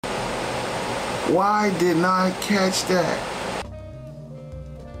Why didn't I catch that?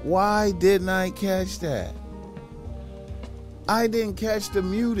 Why didn't I catch that? I didn't catch the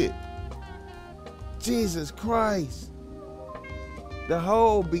muted. Jesus Christ. The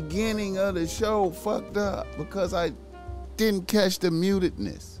whole beginning of the show fucked up because I didn't catch the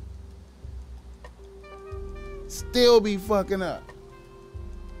mutedness. Still be fucking up.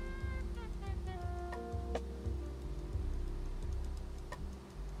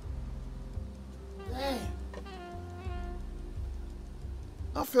 Damn.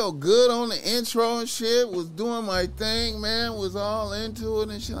 I felt good on the intro and shit. Was doing my thing, man. Was all into it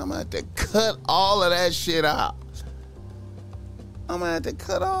and shit. I'm gonna have to cut all of that shit out. I'm gonna have to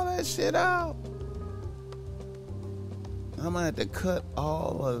cut all that shit out. I'm gonna have to cut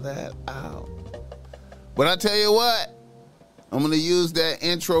all of that out. But I tell you what, I'm gonna use that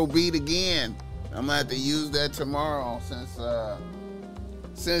intro beat again. I'm gonna have to use that tomorrow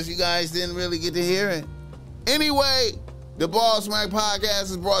since you guys didn't really get to hear it. Anyway, the Ball Smack Podcast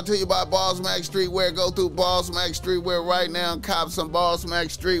is brought to you by Ball Smack Streetwear. Go through Ball Smack Streetwear right now and cop some Ball Smack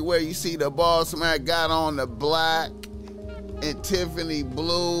Streetwear. You see the Ball Smack got on the black and Tiffany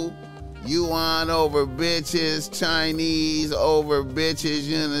blue. Yuan over bitches, Chinese over bitches,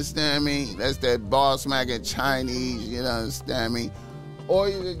 you understand me? That's that Ball Smack and Chinese, you understand me? Or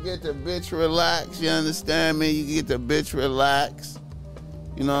you can get the bitch relax, you understand me? You can get the bitch relax.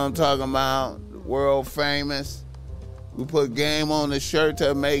 You know what I'm talking about? World famous. We put game on the shirt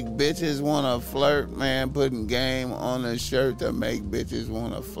to make bitches want to flirt, man. Putting game on the shirt to make bitches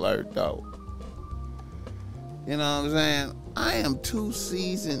want to flirt, though. You know what I'm saying? I am too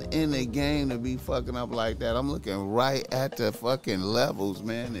seasoned in the game to be fucking up like that. I'm looking right at the fucking levels,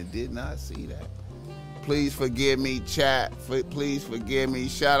 man, and did not see that. Please forgive me, chat. Please forgive me.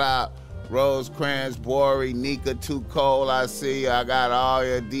 Shout out Rosecrans, Bori, Nika Too Cold. I see you. I got all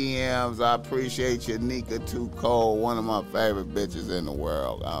your DMs. I appreciate you, Nika Too Cold. One of my favorite bitches in the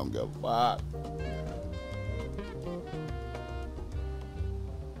world. I don't give a fuck.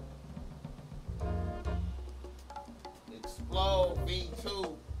 Explode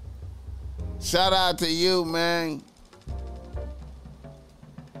V2. Shout out to you, man.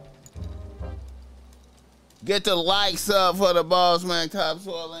 Get the likes up for the Ball Smack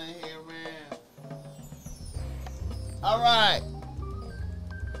Topsoil in here, man. All right.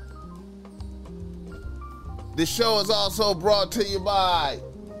 The show is also brought to you by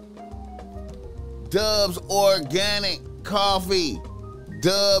Dubs Organic Coffee.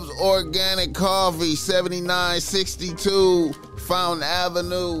 Dubs Organic Coffee, 7962 Fountain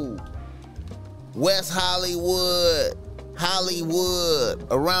Avenue, West Hollywood,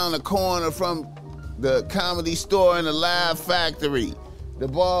 around the corner from the Comedy Store and the Live Factory. The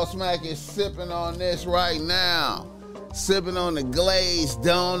Ball Smack is sipping on this right now. Sipping on the glazed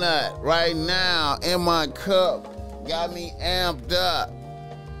donut right now in my cup. Got me amped up.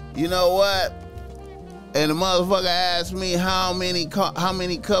 You know what? And the motherfucker asked me how many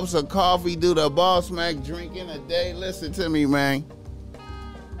cups of coffee do the Ball Smack drink in a day. Listen to me, man.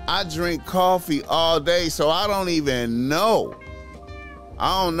 I drink coffee all day, so I don't even know.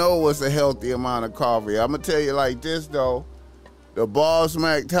 I don't know what's a healthy amount of coffee. I'm going to tell you like this, though. The Ball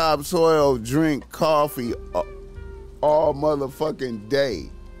Smack Topsoil drink coffee all motherfucking day.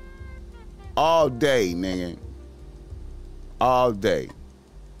 All day, nigga. All day.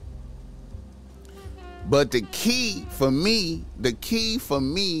 But the key for me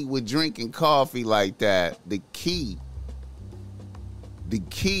with drinking coffee like that, the key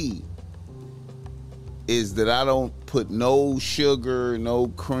is that I don't put no sugar, no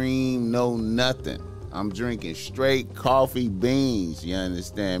cream, no nothing. I'm drinking straight coffee beans, you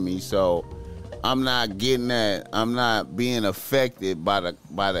understand me? So I'm not getting that, I'm not being affected by the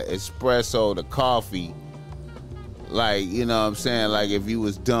espresso, the coffee. Like, you know what I'm saying? Like if you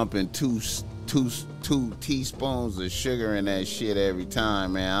was dumping two teaspoons of sugar in that shit every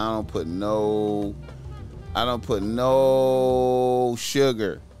time, man. I don't put no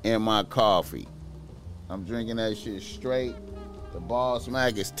sugar in my coffee. I'm drinking that shit straight. The Ball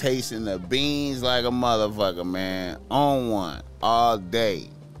Smack is tasting the beans like a motherfucker, man. On one all day.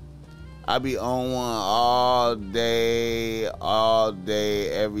 I be on one all day,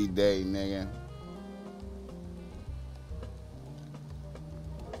 every day, nigga.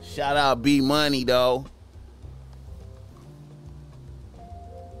 Shout out B Money though.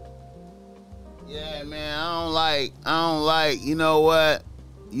 Yeah, man, I don't like, you know what?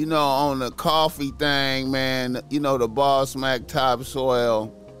 You know, on the coffee thing, man, you know, the Ball Smack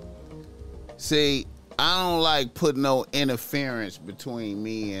Topsoil. See, I don't like putting no interference between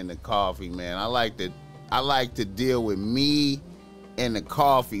me and the coffee, man. I like to deal with me and the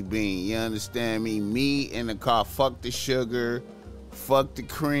coffee bean. You understand me? Me and the coffee. Fuck the sugar. Fuck the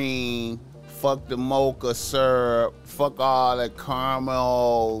cream. Fuck the mocha syrup. Fuck all the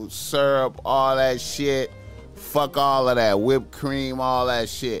caramel syrup. All that shit. Fuck all of that. Whipped cream. All that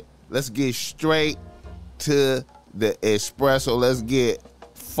shit. Let's get straight to the espresso. Let's get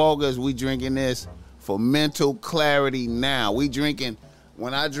focused. We drinking this for mental clarity now. We drinking,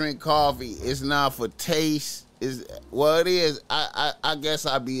 when I drink coffee, it's not for taste. Well, it is. I guess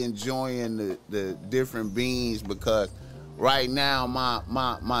I be enjoying the different beans, because right now my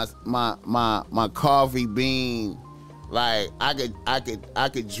coffee bean, like I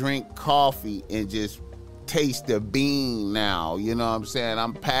could drink coffee and just taste the bean now. You know what I'm saying?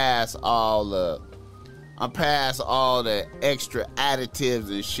 I'm past all the extra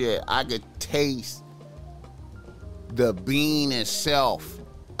additives and shit. I could taste the bean itself.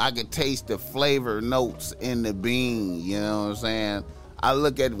 I could taste the flavor notes in the bean. You know what I'm saying? I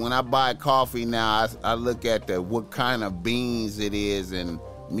look at, when I buy coffee now, I look at what kind of beans it is, and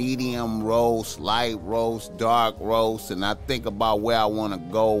medium roast, light roast, dark roast, and I think about where I want to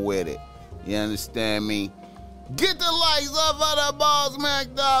go with it. You understand me? Get the lights up for the Boss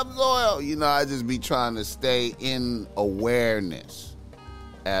Mac Dobbs oil. You know, I just be trying to stay in awareness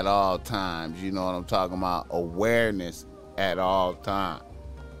at all times. You know what I'm talking about? Awareness at all times.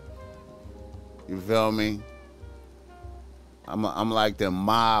 You feel me? I'm like them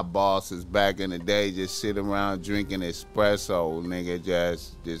mob bosses back in the day, just sitting around drinking espresso, nigga,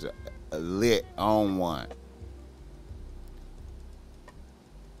 just lit on one.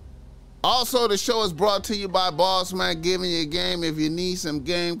 Also, the show is brought to you by Boss Mac, giving you a game if you need some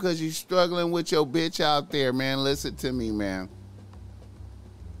game because you're struggling with your bitch out there, man. Listen to me, man.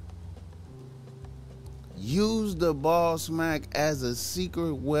 Use the Boss Mac as a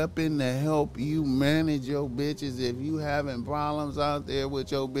secret weapon to help you manage your bitches. If you having problems out there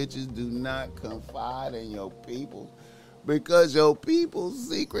with your bitches, do not confide in your people, because your people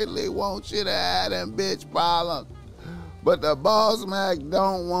secretly want you to have them bitch problems. But the Boss Mac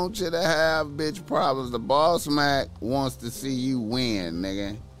don't want you to have bitch problems. The Boss Mac wants to see you win,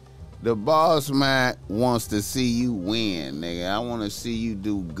 nigga. The Boss Mac wants to see you win, nigga. I want to see you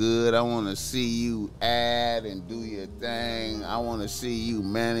do good. I want to see you add and do your thing. I want to see you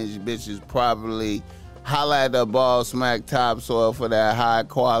manage bitches properly. Holla at the Boss Mac topsoil for that high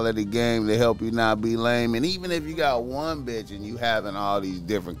quality game to help you not be lame. And even if you got one bitch and you having all these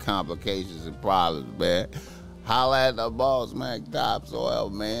different complications and problems, man, holla at the Boss Mac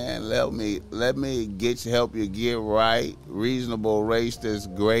topsoil, man. Let me help you get right. Reasonable rates that's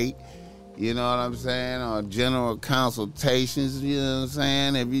great. You know what I'm saying? Or general consultations, you know what I'm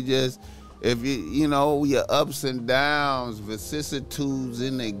saying? If you know, your ups and downs, vicissitudes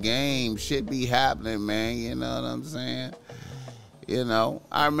in the game, shit be happening, man. You know what I'm saying? You know,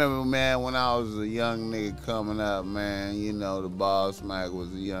 I remember, man, when I was a young nigga coming up, man, you know, the Boss Mac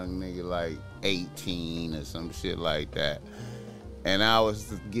was a young nigga like 18 or some shit like that. And I was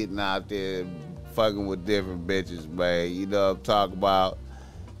just getting out there fucking with different bitches, man. You know what I'm talking about?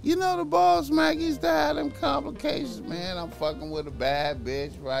 You know, the Boss Mac used to have them complications, man. I'm fucking with a bad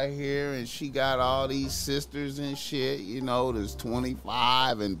bitch right here, and she got all these sisters and shit. You know, there's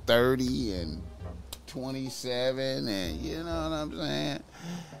 25 and 30 and 27, and you know what I'm saying?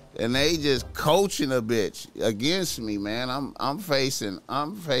 And they just coaching a bitch against me, man. I'm facing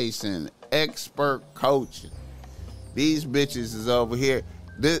expert coaching. These bitches is over here.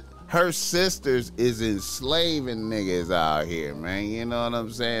 Her sisters is enslaving niggas out here, man. You know what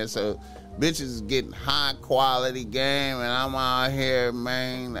I'm saying? So bitches is getting high quality game, and I'm out here,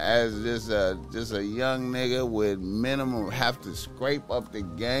 man, as just a young nigga with minimum, have to scrape up the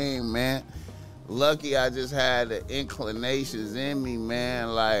game, man. Lucky I just had the inclinations in me,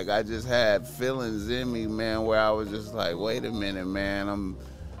 man. Like, I just had feelings in me, man, where I was just like, wait a minute, man,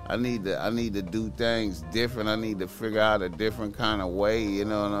 I need to do things different. I need to figure out a different kind of way. You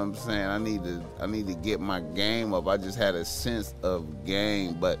know what I'm saying? I need to get my game up. I just had a sense of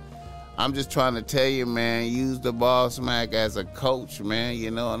game. But I'm just trying to tell you, man, use the Boss Mac as a coach, man. You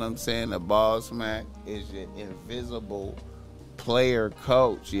know what I'm saying? The Boss Mac is your invisible player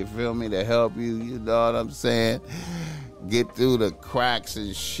coach. You feel me? To help you. You know what I'm saying? Get through the cracks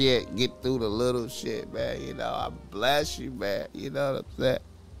and shit. Get through the little shit, man. You know, I bless you, man. You know what I'm saying?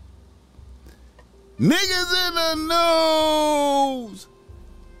 Niggas in the news.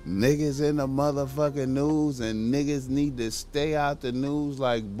 Niggas in the motherfucking news, and niggas need to stay out the news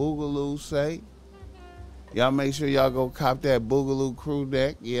like Boogaloo say. Y'all make sure y'all go cop that Boogaloo crew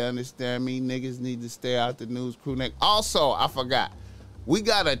neck. You understand me? Niggas need to stay out the news crew neck. Also, I forgot. We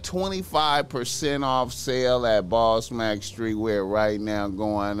got a 25% off sale at Boss Mac Streetwear right now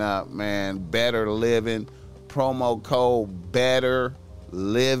going up, man. Better Living. Promo code Better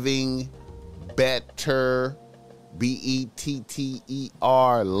Living. Better. Better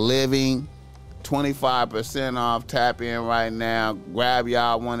Living. 25% off. Tap in right now. Grab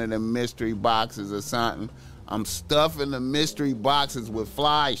y'all one of the mystery boxes or something. I'm stuffing the mystery boxes with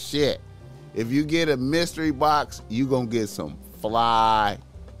fly shit. If you get a mystery box, you gonna get some fly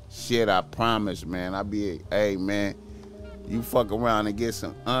shit, I promise, man. Hey, man, you fuck around and get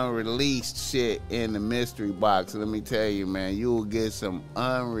some unreleased shit in the mystery box. Let me tell you, man, you will get some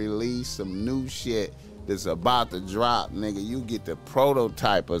unreleased, some new shit that's about to drop, nigga. You get the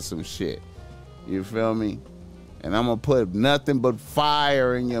prototype of some shit. You feel me? And I'm gonna put nothing but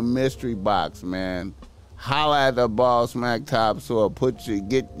fire in your mystery box, man. Holla at the Boss Mac Top Soil.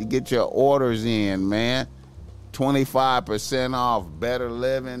 Get your orders in, man. 25% off. Better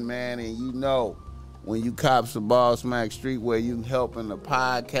Living, man. And you know, when you cop some Boss Mac Streetwear, you helping the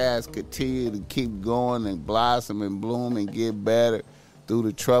podcast continue to keep going and blossom and bloom and get better through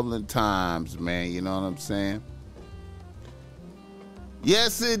the troubling times, man. You know what I'm saying?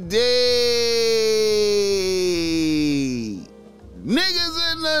 Yes, indeed.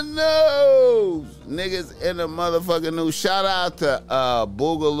 Niggas in the news. Niggas in the motherfucking news. Shout out to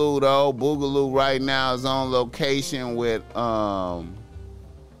Boogaloo, though. Boogaloo right now is on location with Boogaloo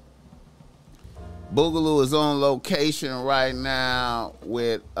is on location right now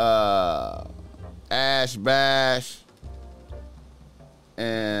with Ash Bash.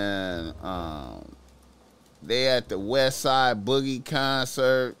 And they at the West Side Boogie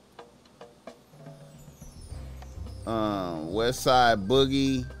concert. West Side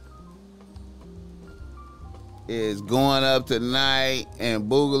Boogie is going up tonight, and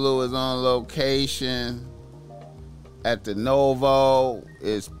Boogaloo is on location at the Novo.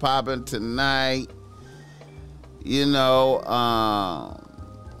 It's popping tonight. You know,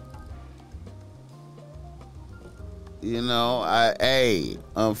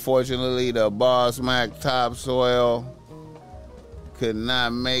 unfortunately, the Boss Mac Topsoil could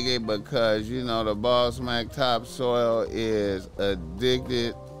not make it because, you know, the Boss Mac Topsoil is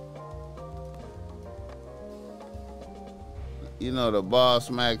addicted. You know, the Boss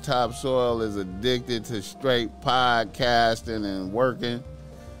Mac Topsoil is addicted to straight podcasting and working.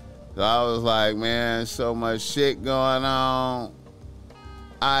 So I was like, man, so much shit going on.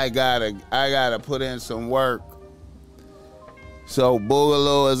 I gotta put in some work. So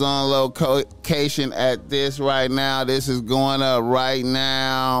Boogaloo is on location at this right now. This is going up right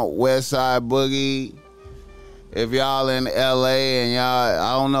now. West Side Boogie. If y'all in LA and y'all,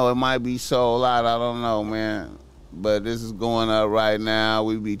 I don't know, it might be sold out. I don't know, man. But this is going up right now.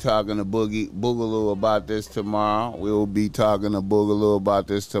 We'll be talking to Boogaloo about this tomorrow. We will be talking to Boogaloo about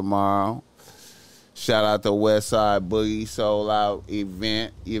this tomorrow. Shout out to West Side Boogie Sold Out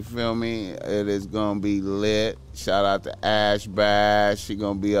event. You feel me? It is going to be lit. Shout out to Ash Bash. She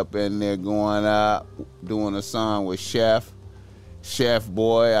going to be up in there going up, doing a song with Chef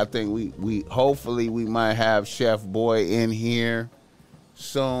Boy. I think we hopefully we might have Chef Boy in here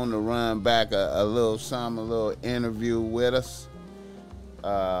soon to run back a little interview with us.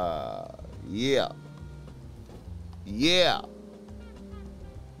 Yeah.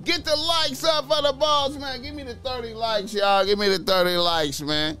 Get the likes up for the Boss, man. Give me the 30 likes, y'all. Give me the 30 likes,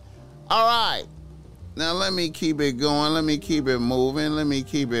 man. All right. Now, let me keep it going. Let me keep it moving.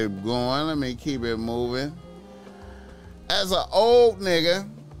 As an old nigga,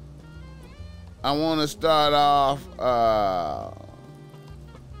 I want to start off...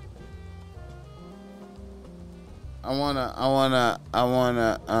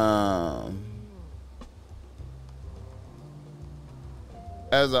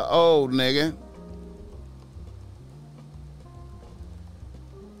 as an old nigga,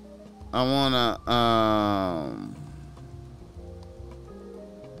 I wanna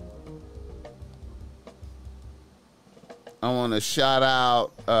shout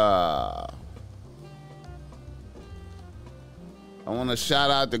out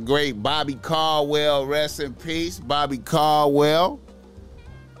the great Bobby Caldwell. Rest in peace, Bobby Caldwell.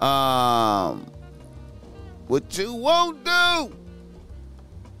 What you won't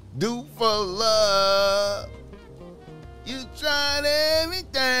do for love. You tried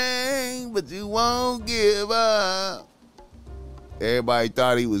everything, but you won't give up. Everybody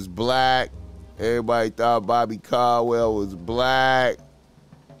thought he was black. Everybody thought Bobby Caldwell was black.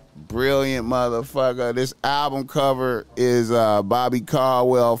 Brilliant motherfucker. This album cover is Bobby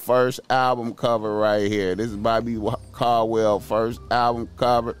Caldwell's first album cover right here. This is Bobby Caldwell's first album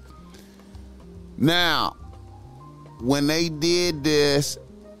cover. Now, when they did this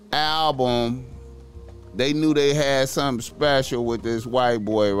album, they knew they had something special with this white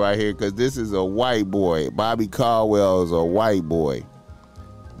boy right here, because this is a white boy. Bobby Caldwell is a white boy.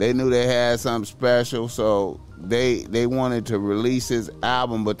 They knew they had something special, so they wanted to release his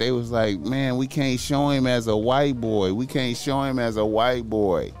album, but they was like, man, we can't show him as a white boy. We can't show him as a white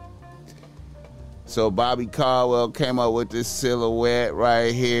boy. So Bobby Caldwell came up with this silhouette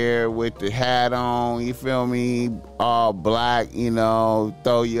right here with the hat on, you feel me, all black, you know,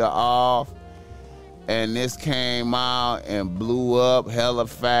 throw you off. And this came out and blew up hella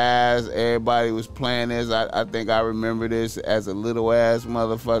fast. Everybody was playing this. I think I remember this as a little ass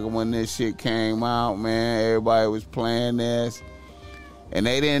motherfucker when this shit came out, man. Everybody was playing this. And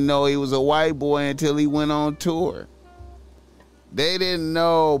they didn't know he was a white boy until he went on tour. They didn't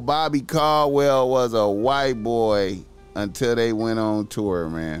know Bobby Caldwell was a white boy until they went on tour,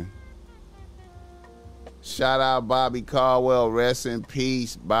 man. Shout out Bobby Caldwell. Rest in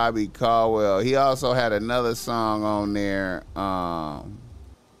peace, Bobby Caldwell. He also had another song on there.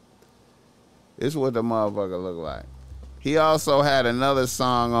 This is what the motherfucker look like. He also had another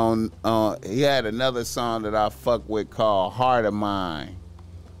song he had another song that I fuck with called Heart of Mine.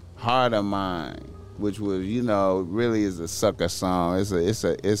 Heart of Mine. Which was, you know, really is a sucker song. It's a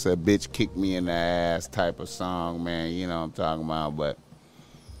bitch kick me in the ass type of song, man. You know what I'm talking about. But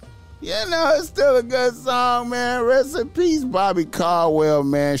yeah, no, it's still a good song, man. Rest in peace, Bobby Caldwell,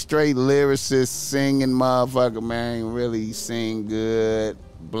 man. Straight lyricist, singing motherfucker, man. Really sing good.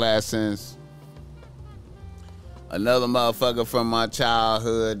 Blessings. Another motherfucker from my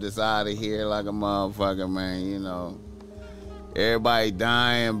childhood that's out of here like a motherfucker, man, you know. Everybody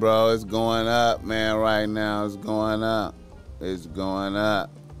dying, bro. It's going up, man, right now. It's going up. It's going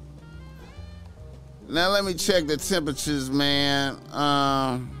up. Now let me check the temperatures, man.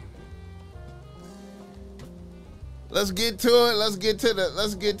 Let's get to it. Let's get to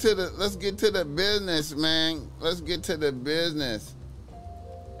the business, man. Let's get to the business.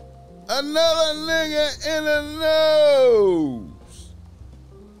 Another nigga in the news.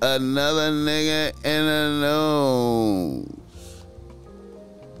 Another nigga in the news.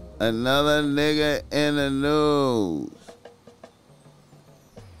 Another nigga in the news.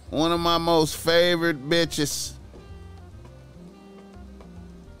 One of my most favorite bitches.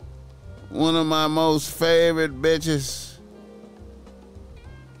 One of my most favorite bitches.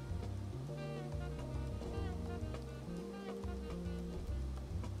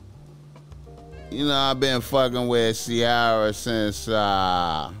 You know, I've been fucking with Ciara since,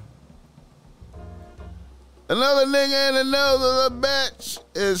 another nigga in the nose of the bitch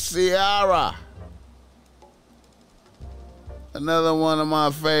is Ciara. Another one of my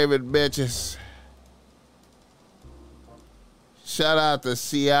favorite bitches. Shout out to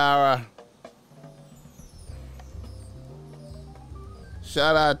Ciara.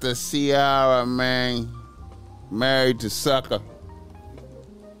 Shout out to Ciara, man. Married to Sucker.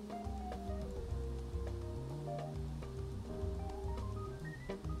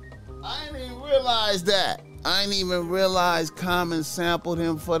 I didn't even realize that. I didn't even realize Common sampled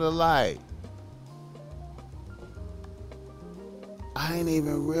him for the light. I didn't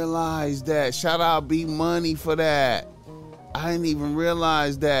even realize that. Shout out B Money for that. I didn't even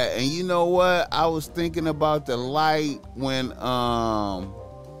realize that. And you know what? I was thinking about the light when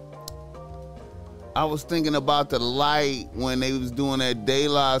they was doing that De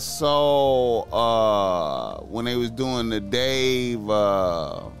La Soul, when they was doing the Dave,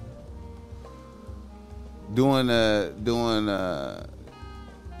 doing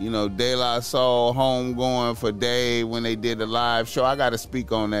you know, De La Soul homegoing for Dave when they did the live show. I got to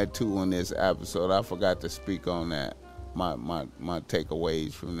speak on that too in this episode. I forgot to speak on that. My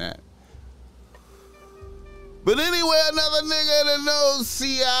takeaways from that. But anyway, another nigga that knows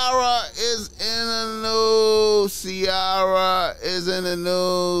Ciara is in the news. Ciara is in the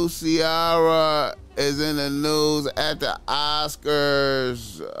news. Ciara is in the news at the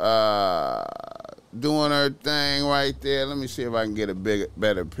Oscars, doing her thing right there. Let me see if I can get a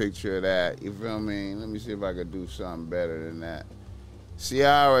better picture of that. You feel me? Let me see if I can do something better than that.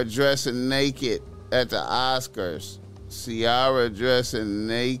 Ciara dressing naked at the Oscars. Ciara dressing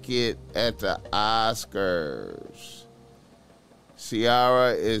naked at the Oscars.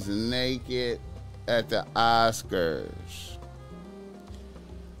 Ciara is naked at the Oscars.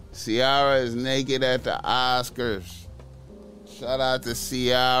 Ciara is naked at the Oscars. Shout out to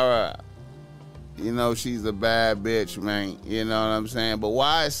Ciara. You know, she's a bad bitch, man. You know what I'm saying? But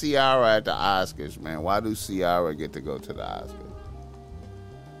why is Ciara at the Oscars, man? Why do Ciara get to go to the Oscars?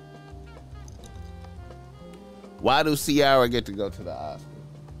 Why do Ciara get to go to the Oscars?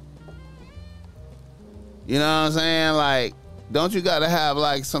 You know what I'm saying? Like, don't you gotta have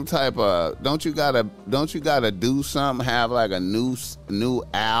like some type of, don't you gotta do something, have like a new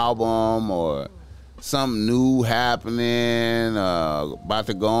album or something new happening, about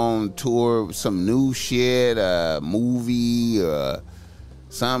to go on tour, some new shit, a movie or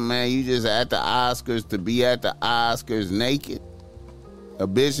something, man. You just at the Oscars to be at the Oscars naked. A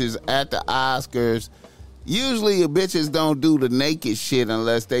bitch is at the Oscars. Usually bitches don't do the naked shit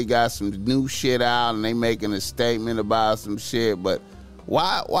unless they got some new shit out and they making a statement about some shit. But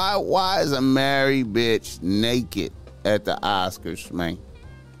why is a married bitch naked at the Oscars, man?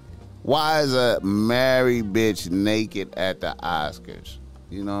 Why is a married bitch naked at the Oscars?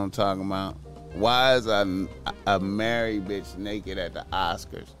 You know what I'm talking about? Why is a married bitch naked at the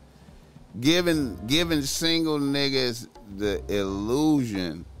Oscars? Giving single niggas the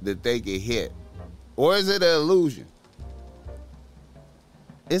illusion that they can hit. Or is it an illusion?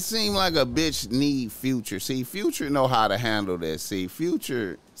 It seemed like a bitch need Future. See, Future know how to handle this. Real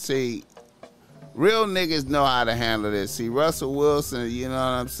niggas know how to handle this. See, Russell Wilson, you know what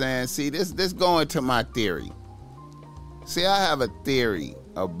I'm saying? See, this going to my theory. See, I have a theory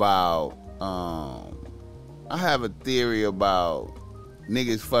about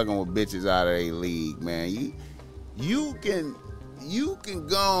niggas fucking with bitches out of their league, man. You can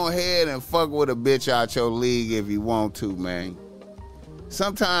go ahead and fuck with a bitch out your league if you want to, man.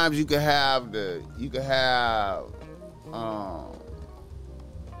 Sometimes you can have the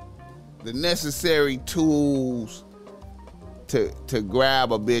necessary tools to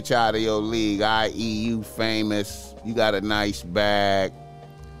grab a bitch out of your league, i.e. you famous, you got a nice bag,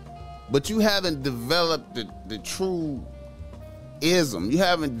 but you haven't developed the true ism. You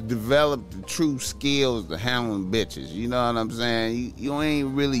haven't developed the true skills to handling bitches. You know what I'm saying? You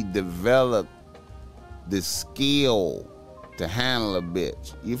ain't really developed the skill to handle a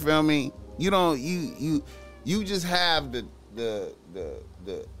bitch. You feel me? You don't. You just have the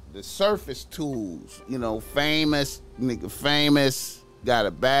surface tools. You know, famous nigga, famous, got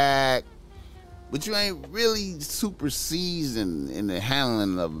a bag, but you ain't really super seasoned in the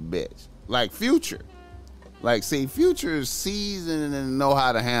handling of a bitch. Like Future. Like, see, Future is seasoned and know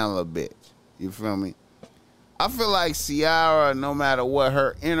how to handle a bitch. You feel me? I feel like Ciara, no matter what,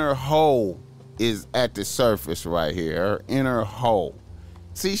 her inner hole is at the surface right here. Her inner hole.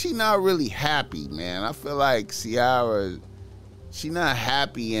 See, she not really happy, man. I feel like Ciara, she not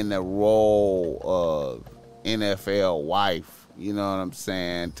happy in the role of NFL wife. You know what I'm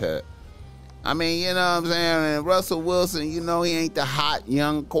saying? You know what I'm saying? And Russell Wilson, you know, he ain't the hot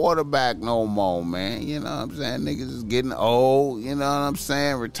young quarterback no more, man. You know what I'm saying? Niggas is getting old. You know what I'm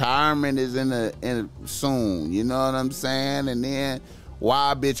saying? Retirement is in soon. You know what I'm saying? And then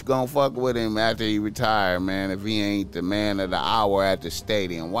why a bitch gonna fuck with him after he retire, man, if he ain't the man of the hour at the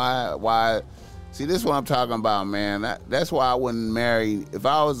stadium? Why? See, this is what I'm talking about, man. That's why I wouldn't marry. If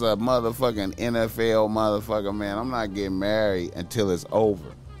I was a motherfucking NFL motherfucker, man, I'm not getting married until it's over.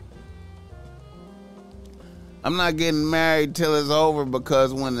 I'm not getting married till it's over,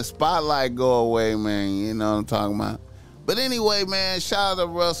 because when the spotlight go away, man, you know what I'm talking about. But anyway, man, shout out to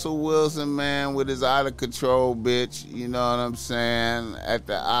Russell Wilson, man, with his out of control bitch, you know what I'm saying, at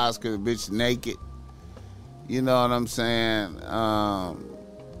the Oscars, bitch naked. You know what I'm saying? I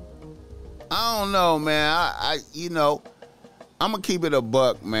don't know, man. I I'm gonna keep it a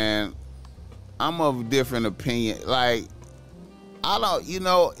buck, man. I'm of a different opinion. Like, I don't,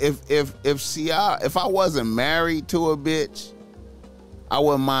 if Ciara, if I wasn't married to a bitch, I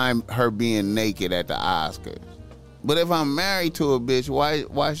wouldn't mind her being naked at the Oscars. But if I'm married to a bitch,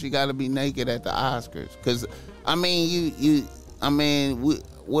 why she got to be naked at the Oscars? Because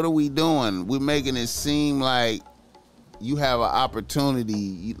what are we doing? We're making it seem like you have an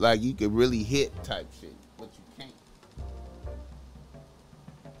opportunity, like you could really hit type shit, but you can't.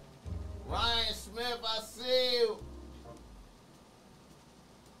 Ryan Smith, I see you.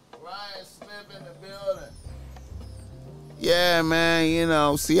 Ryan Smith in the building. Yeah,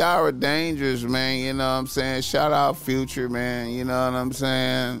 man, Ciara dangerous, man, you know what I'm saying? Shout out Future, man, you know what I'm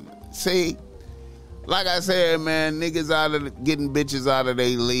saying? See, like I said, man, niggas getting bitches out of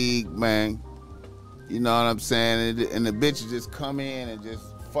their league, man. You know what I'm saying? And the bitches just come in and just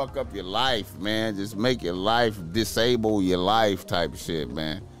fuck up your life, man. Just make your life, disable your life type shit,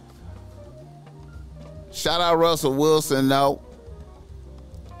 man. Shout out Russell Wilson, though.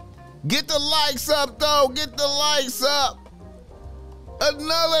 Get the likes up, though. Get the likes up.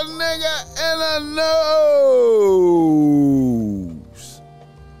 Another nigga in the news.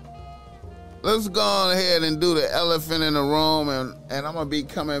 Let's go ahead and do the elephant in the room, and I'm going to be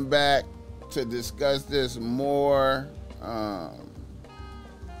coming back to discuss this more.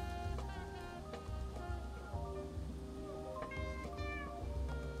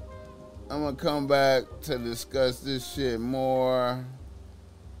 I'm gonna come back to discuss this shit more.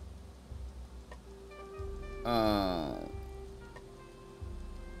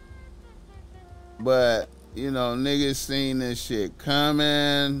 But you know, niggas seen this shit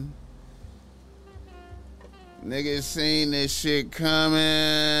coming. Niggas seen this shit coming.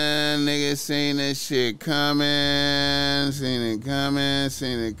 Niggas seen this shit coming. Seen it coming.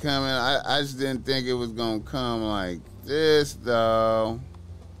 Seen it coming. I just didn't think it was gonna come like this though.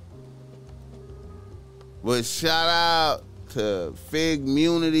 But shout out to Fig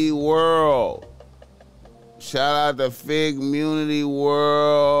Munity World. Shout out to Fig Munity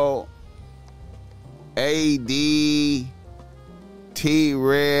World. AD,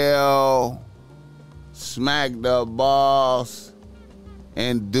 T-Rail, Smack the Boss,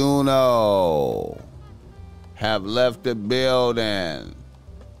 and Duno have left the building.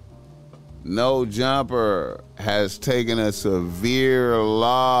 No Jumper has taken a severe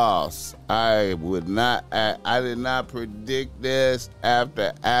loss. I did not predict this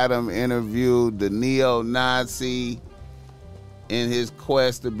after Adam interviewed the neo-Nazi in his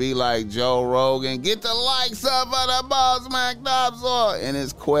quest to be like Joe Rogan. Get the likes up on the Boss Mac Dobson. In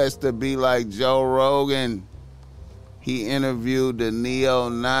his quest to be like Joe Rogan, he interviewed the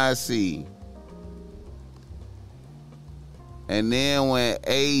neo-Nazi. And then when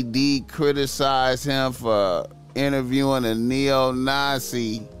AD criticized him for interviewing a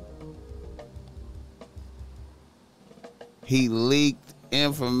neo-Nazi, he leaked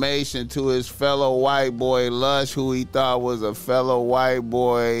information to his fellow white boy Lush, who he thought was a fellow white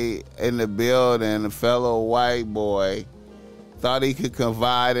boy in the building. A fellow white boy thought he could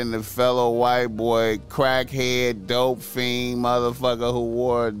confide in the fellow white boy, crackhead, dope fiend motherfucker who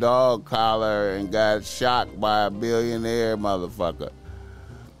wore a dog collar and got shocked by a billionaire motherfucker.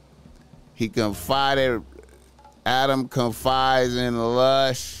 Adam confides in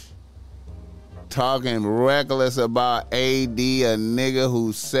Lush, talking reckless about AD, a nigga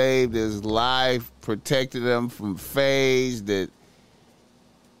who saved his life, protected him from phase, that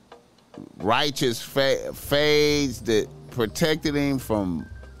righteous phase that protected him from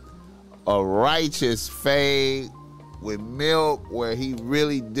a righteous fade with Milk, where he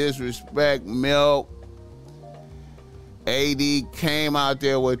really disrespect Milk. AD came out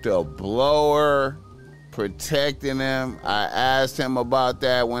there with the blower, protecting him. I asked him about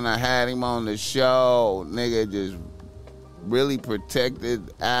that when I had him on the show. Nigga just really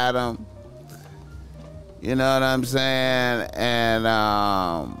protected Adam. You know what I'm saying? And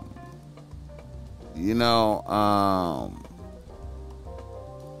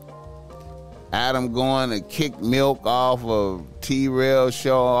Adam going to kick Milk off of T-Rail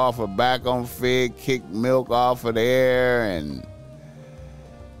show, off of Back on Fig, kick Milk off of there, and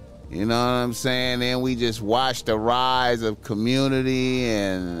you know what I'm saying? Then we just watched the rise of Community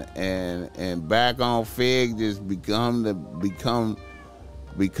and Back on Fig just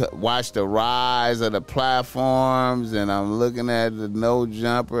watch the rise of the platforms, and I'm looking at the No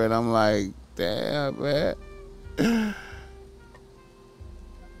Jumper and I'm like, damn, man.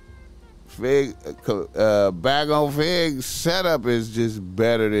 Back on Fig setup is just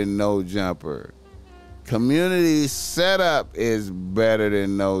better than No Jumper. Community setup is better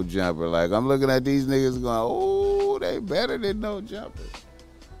than No Jumper. Like, I'm looking at these niggas going, oh, they better than No Jumper.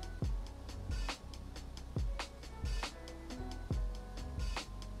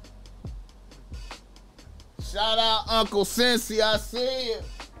 Shout out Uncle Cincy, I see you.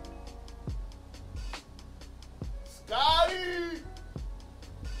 Scotty.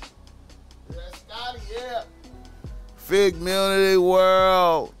 Yeah, Scotty, yeah. Fig Community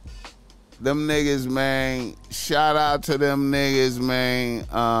World. Them niggas, man. Shout out to them niggas, man.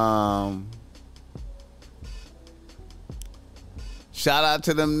 Shout out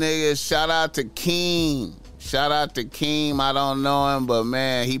to them niggas. Shout out to Keem. Shout out to Keem. I don't know him, but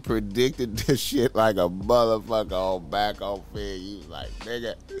man, he predicted this shit like a motherfucker on Back on Fig. He was like,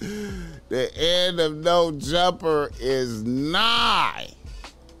 nigga, the end of No Jumper is nigh.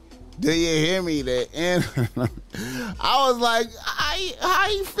 Do you hear me? The end. I was like, how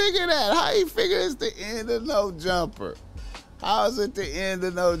you figure that? How you figure it's the end of No Jumper? How is it the end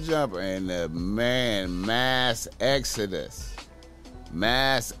of No Jumper? And the man, mass exodus.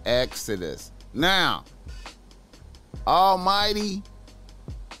 Mass exodus. Now, Almighty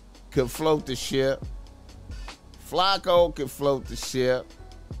could float the ship. Flacco could float the ship.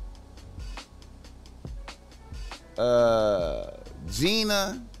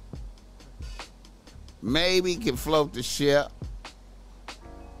 Gina maybe can float the ship.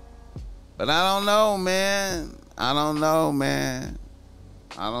 But I don't know, man. I don't know, man.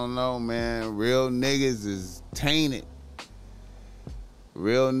 Real niggas is tainted.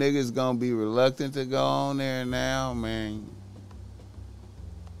 Real niggas gonna be reluctant to go on there now, man.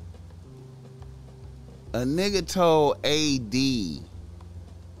 A nigga told AD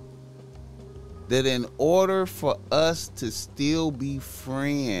that in order for us to still be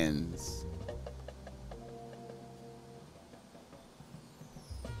friends,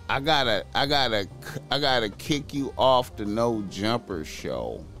 I gotta kick you off the No Jumper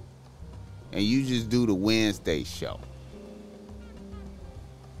show, and you just do the Wednesday show.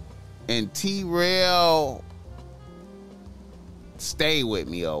 And T-Rail, stay with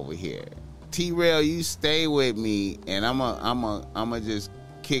me over here. T-Rail, you stay with me, and I'ma just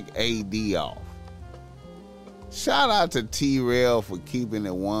kick AD off. Shout out to T-Rail for keeping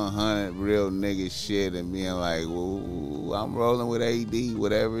it 100 real nigga shit and being like, ooh, I'm rolling with AD,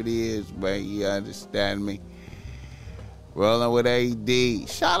 whatever it is, man. You understand me? Rolling with AD.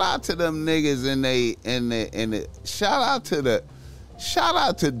 Shout out to them niggas in the shout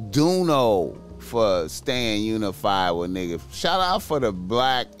out to Duno for staying unified with niggas. Shout out for the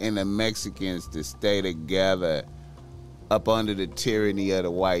black and the Mexicans to stay together up under the tyranny of the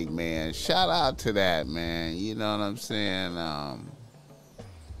white man. Shout out to that, man. You know what I'm saying?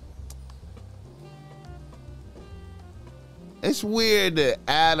 It's weird that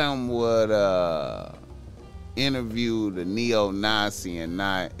Adam would interview the neo-Nazi and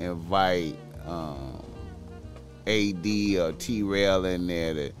not invite AD or T-Rail in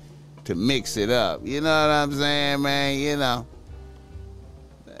there to mix it up. You know what I'm saying, man? You know.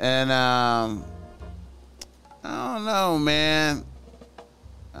 And I don't know, man.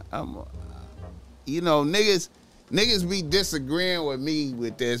 Niggas be disagreeing with me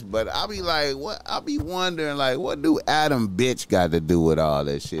with this, but I'll be like, what? I'll be wondering, like, what do Adam Bitch got to do with all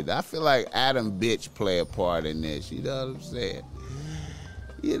this shit? I feel like Adam Bitch play a part in this. You know what I'm saying?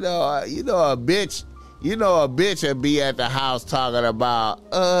 You know a bitch would be at the house talking about,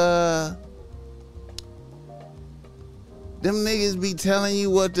 them niggas be telling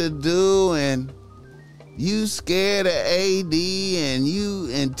you what to do, and you scared of AD, and you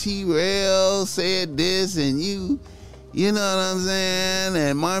and T-Rail said this, and you know what I'm saying?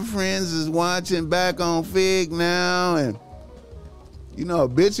 And my friends is watching back on Fig now, and you know, a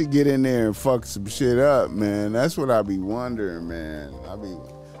bitch would get in there and fuck some shit up, man. That's what I be wondering, man.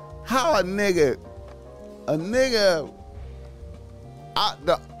 How a nigga, I'm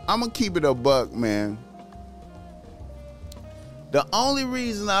gonna keep it a buck, man. The only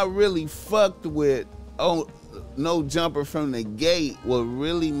reason I really fucked with No Jumper from the gate, what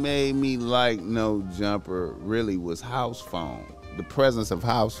really made me like No Jumper really was House Phone. The presence of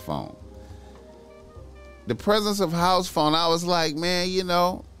House Phone. The presence of House Phone, I was like, man, you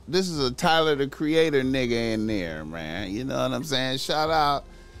know, this is a Tyler the Creator nigga in there, man. You know what I'm saying? Shout out.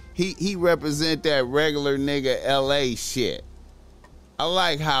 He represent that regular nigga LA shit. I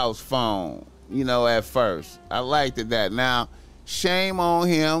like House Phone, you know, at first. I liked it that. Now, shame on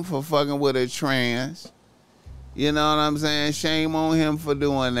him for fucking with a trans. You know what I'm saying? Shame on him for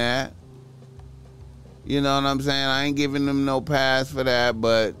doing that. You know what I'm saying? I ain't giving him no pass for that,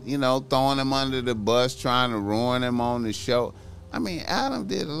 but, you know, throwing him under the bus, trying to ruin him on the show. I mean, Adam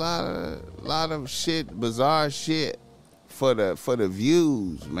did a lot of shit, bizarre shit for the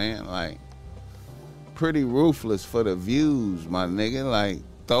views, man. Like, pretty ruthless for the views, my nigga. Like,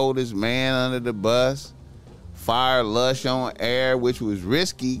 throw this man under the bus, fire Lush on air, which was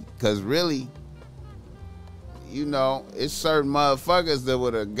risky, because really, you know, it's certain motherfuckers that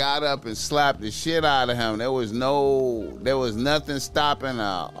would have got up and slapped the shit out of him. There was nothing stopping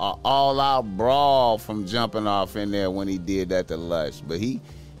a all-out brawl from jumping off in there when he did that to Lush. But he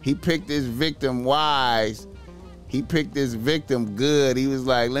picked his victim wise. He picked his victim good. He was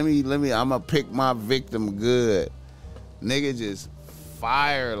like, let me, I'm gonna pick my victim good. Nigga just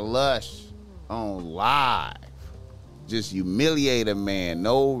fire Lush on live. Just humiliate a man.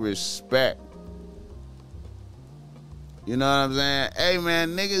 No respect. You know what I'm saying? Hey,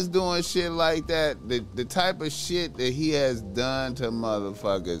 man, niggas doing shit like that, the type of shit that he has done to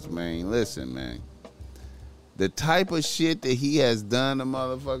motherfuckers, man. Listen, man. The type of shit that he has done to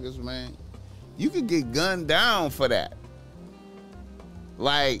motherfuckers, man, you could get gunned down for that.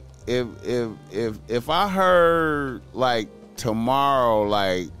 Like, if I heard, like, tomorrow,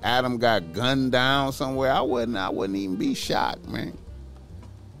 like, Adam got gunned down somewhere, I wouldn't even be shocked, man.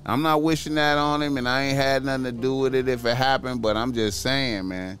 I'm not wishing that on him, and I ain't had nothing to do with it if it happened, but I'm just saying,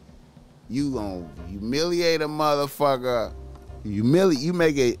 man, you gonna humiliate a motherfucker. You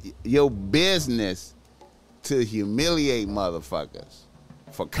make it your business to humiliate motherfuckers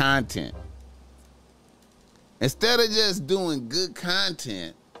for content. Instead of just doing good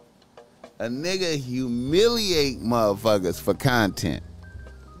content, a nigga humiliate motherfuckers for content.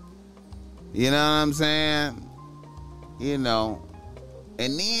 You know what I'm saying? You know.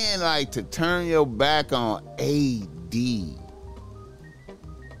 And then, like, to turn your back on AD.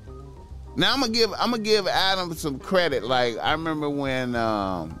 Now I'm gonna give Adam some credit. Like, I remember when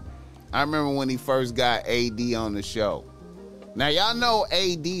he first got AD on the show. Now y'all know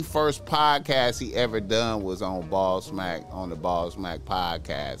AD first podcast he ever done was on the Ball Smack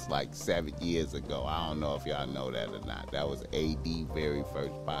podcast like 7 years ago. I don't know if y'all know that or not. That was AD very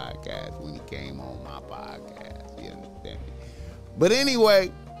first podcast when he came on my podcast. You understand me? But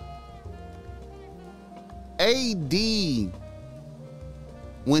anyway, AD,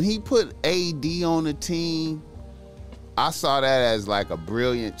 when he put AD on the team, I saw that as like a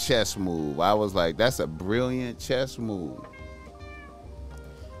brilliant chess move. I was like, that's a brilliant chess move.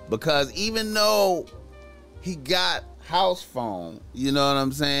 Because even though he got house phone, you know what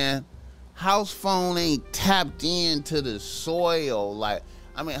I'm saying? House phone ain't tapped into the soil. Like,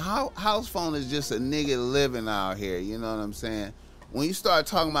 I mean, house phone is just a nigga living out here, you know what I'm saying? When you start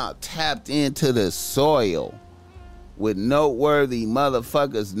talking about tapped into the soil, with noteworthy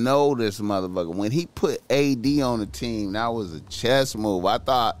motherfuckers know this motherfucker. When he put AD on the team, that was a chess move. I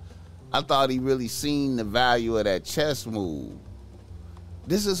thought he really seen the value of that chess move.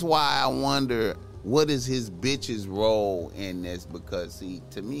 This is why I wonder, what is his bitch's role in this? Because, see,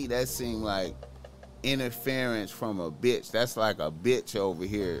 to me, that seemed like interference from a bitch. That's like a bitch over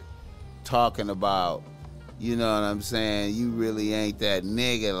here talking about, you know what I'm saying, you really ain't that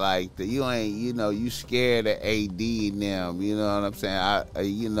nigga like that. You ain't, you know, you scared of AD and them, you know what I'm saying?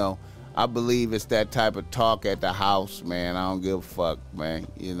 I believe it's that type of talk at the house, man. I don't give a fuck, man.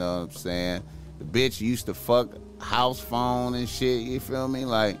 You know what I'm saying? The bitch used to fuck house phone and shit, you feel me?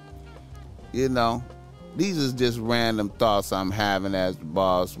 Like, you know, these is just random thoughts I'm having as the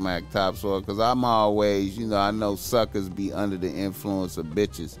Ball Smack Topsoil, because I'm always, you know, I know suckers be under the influence of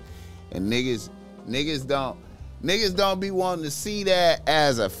bitches, and niggas don't be wanting to see that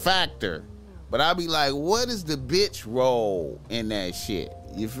as a factor. But I be like, what is the bitch role in that shit?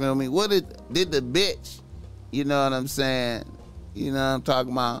 You feel me? What did the bitch, you know what I'm saying? You know what I'm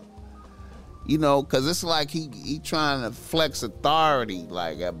talking about? You know, because it's like he trying to flex authority,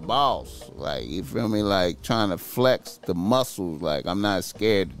 like a boss. Like, you feel me? Like, trying to flex the muscles. Like, I'm not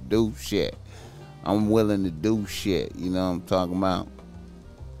scared to do shit. I'm willing to do shit. You know what I'm talking about?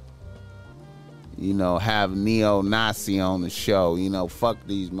 You know, have neo-Nazi on the show. You know, fuck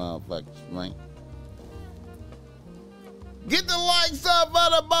these motherfuckers, man. Get the likes up for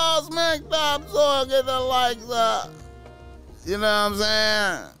the Ball Smack Topsoil. Get the likes up. You know what I'm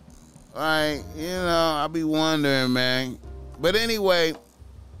saying? Like, you know, I be wondering, man. But anyway,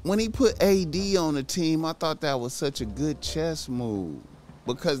 when he put AD on the team, I thought that was such a good chess move,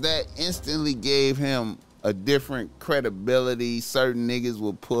 because that instantly gave him a different credibility. Certain niggas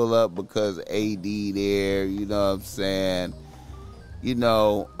will pull up because AD there, you know what I'm saying? You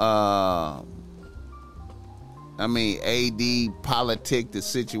know, I mean, AD politic the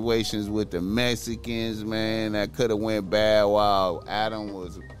situations with the Mexicans, man, that could have went bad while Adam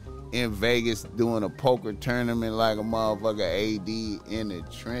was in Vegas doing a poker tournament like a motherfucker. AD in the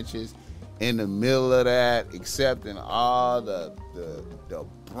trenches, in the middle of that, accepting all the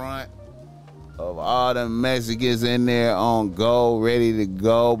brunt of all the Mexicans in there on go, ready to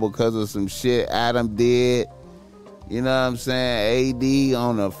go because of some shit Adam did. You know what I'm saying? AD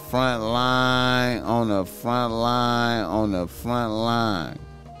on the front line, on the front line, on the front line.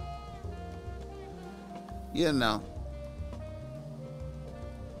 You know.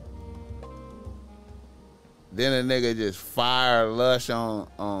 Then a nigga just fire Lush on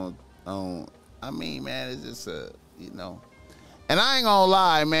I mean, man, it's just a, you know. And I ain't gonna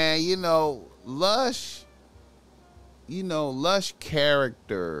lie, man, you know, Lush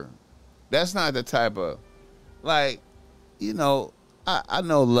character, that's not the type of, like, you know, I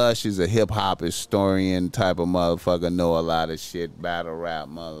know Lush is a hip-hop historian type of motherfucker, know a lot of shit, battle rap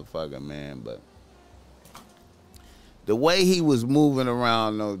motherfucker, man, but the way he was moving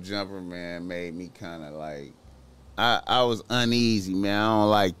around No Jumper, man, made me kind of like, I was uneasy, man. I don't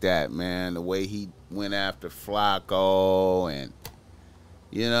like that, man. The way he went after Flacco, and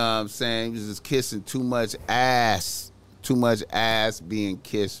you know what I'm saying? He was just kissing too much ass being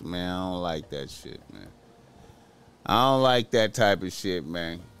kissed, man. I don't like that shit, man. I don't like that type of shit,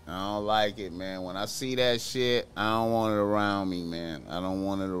 man. I don't like it, man. When I see that shit, I don't want it around me, man. I don't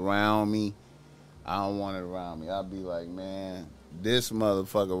want it around me. I'll be like, man, this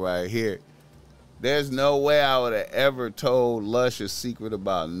motherfucker right here, there's no way I would have ever told Lush a secret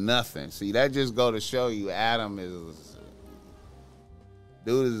about nothing. See, that just go to show you Adam is,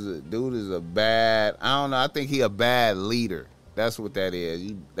 dude is a bad, I don't know, I think he a bad leader. That's what that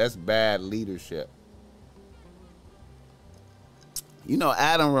is. That's bad leadership. You know,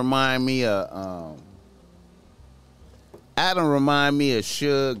 Adam remind me of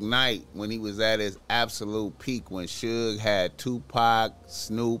Suge Knight when he was at his absolute peak, when Suge had Tupac,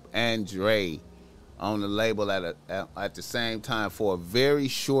 Snoop, and Dre on the label at the same time. For a very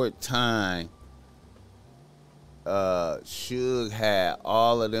short time, Suge had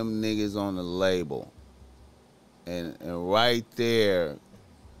all of them niggas on the label. And right there,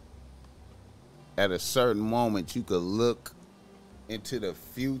 at a certain moment, you could look into the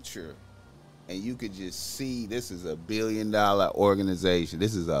future and you could just see this is a $1 billion organization.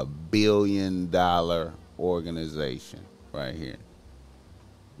 This is a $1 billion organization right here.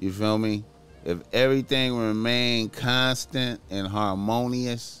 You feel me? If everything remained constant and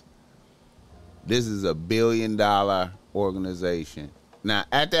harmonious, this is a $1 billion organization. Now,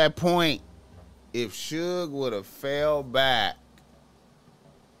 at that point, if Suge would have fell back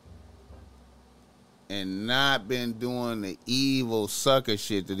and not been doing the evil sucker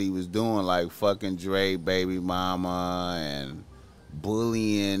shit that he was doing, like fucking Dre baby mama and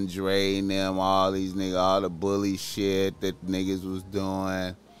bullying Dre and them, all these niggas, all the bully shit that niggas was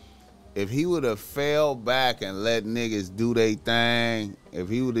doing. If he would have fell back and let niggas do their thing, if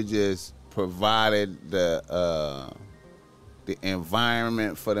he would have just provided the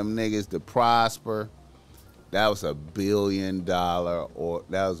environment for them niggas to prosper, that was a $1 billion, or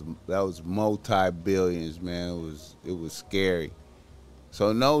that was multi-billions, man. It was scary.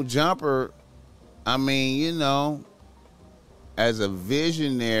 So No Jumper, I mean, you know, as a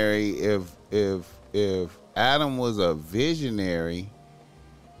visionary, if Adam was a visionary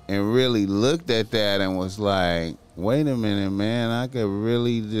and really looked at that and was like, wait a minute, man, I could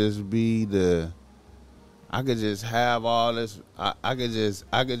really just be I could just have all this. I could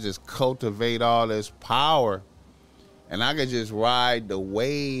just cultivate all this power, and I could just ride the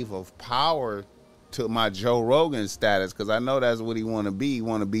wave of power to my Joe Rogan status, because I know that's what he want to be. He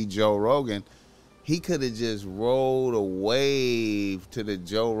want to be Joe Rogan. He could have just rolled a wave to the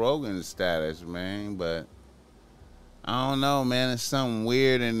Joe Rogan status, man. But I don't know, man. There's something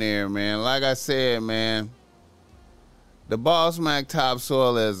weird in there, man. Like I said, man, the Boss Mac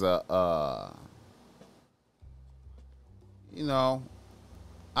Topsoil is you know,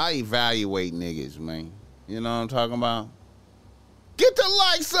 I evaluate niggas, man. You know what I'm talking about? Get the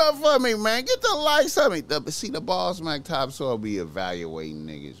likes up for me, man. Get the likes up me. See, the Boss Mac Topsoil be evaluating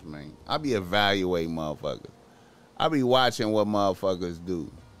niggas, man. I be evaluating motherfuckers. I be watching what motherfuckers do.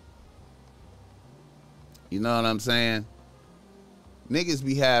 You know what I'm saying? Niggas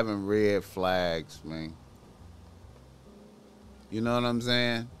be having red flags, man. You know what I'm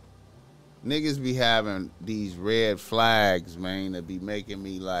saying? Niggas be having these red flags, man, that be making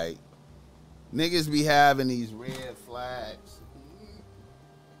me like, niggas be having these red flags.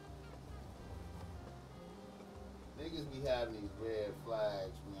 Niggas be having these red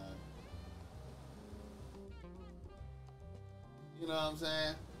flags, man. You know what I'm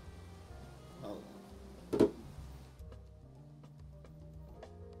saying? Hold on.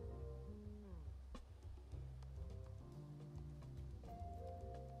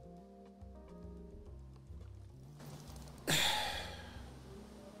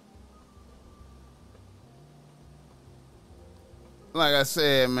 Like I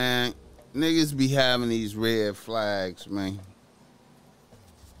said, man, niggas be having these red flags, man.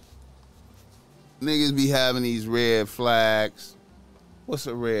 Niggas be having these red flags. What's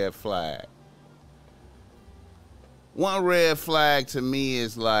a red flag? One red flag to me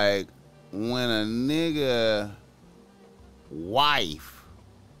is like when a nigga wife,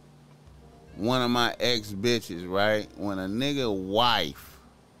 one of my ex-bitches, right? When a nigga wife,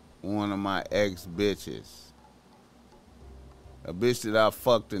 one of my ex-bitches, a bitch that I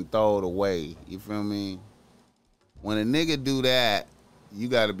fucked and throwed away. You feel me? When a nigga do that, you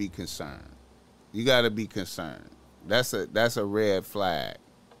gotta be concerned. You gotta be concerned. That's a red flag.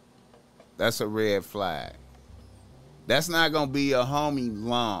 That's a red flag. That's not gonna be a homie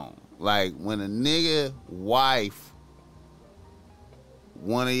long. Like when a nigga wife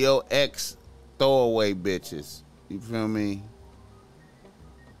one of your ex throwaway bitches, you feel me?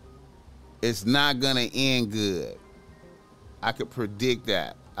 It's not gonna end good. I could predict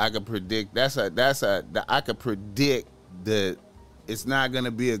that. I could predict I could predict that it's not gonna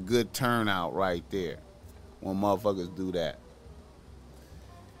be a good turnout right there when motherfuckers do that.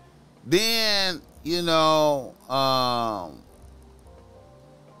 Then,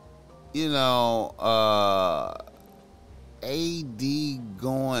 AD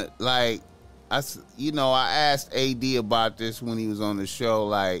going, like, I asked AD about this when he was on the show,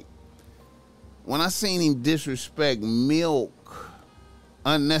 like, when I seen him disrespect Milk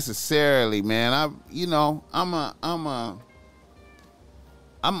unnecessarily, man. I'm a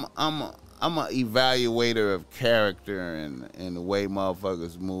evaluator of character and the way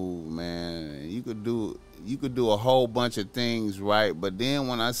motherfuckers move, man. You could do a whole bunch of things right, but then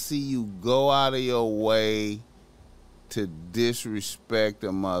when I see you go out of your way to disrespect a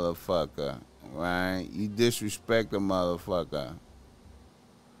motherfucker, right? You disrespect a motherfucker,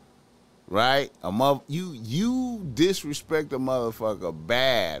 right? You disrespect a motherfucker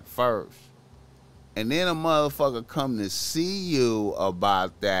bad first. And then a motherfucker come to see you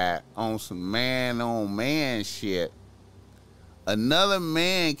about that on some man-on-man shit. Another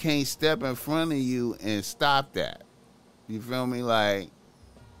man can't step in front of you and stop that. You feel me? Like,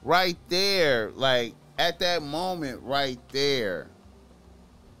 right there, like, at that moment right there,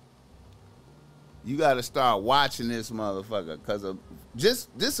 you got to start watching this motherfucker. Because of just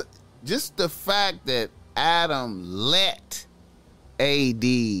the fact that Adam let AD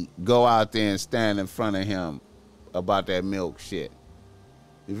go out there and stand in front of him about that milk shit.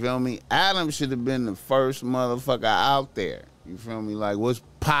 You feel me? Adam should have been the first motherfucker out there. You feel me? Like, what's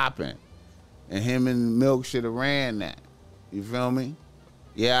popping? And him and Milk should have ran that. You feel me?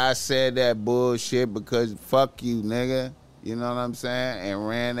 Yeah, I said that bullshit because fuck you, nigga. You know what I'm saying? And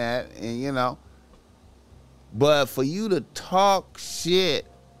ran that, and you know. But for you to talk shit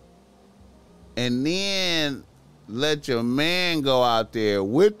and then let your man go out there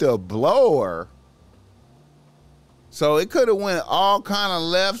with the blower. So it could have went all kind of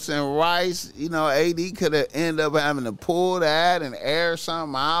lefts and rights. You know, AD could have ended up having to pull that and air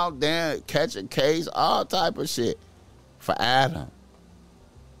something out, then catch a case, all type of shit for Adam.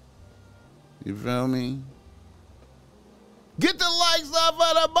 You feel me? Get the likes off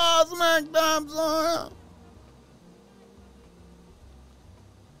of the Boss Man thumbs on him.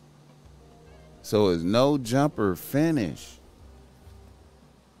 So it's no jumper finish.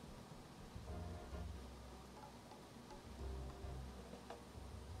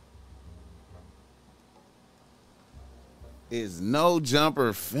 It's no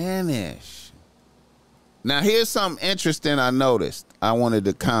jumper finish. Now here's something interesting I noticed. I wanted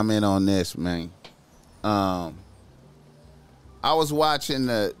to comment on this, man. I was watching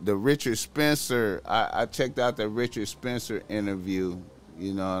the Richard Spencer. I checked out the Richard Spencer interview.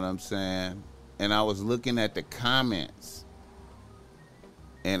 You know what I'm saying? And I was looking at the comments.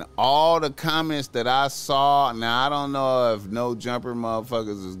 And all the comments that I saw, now I don't know if no jumper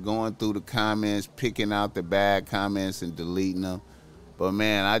motherfuckers is going through the comments, picking out the bad comments and deleting them. But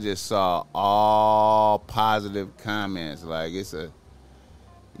man, I just saw all positive comments. Like it's a,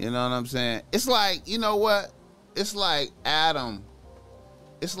 you know what I'm saying? It's like, you know what? It's like Adam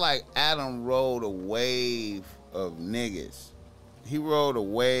rode a wave of niggas. He rode a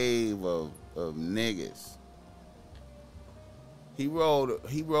wave of niggas. He rode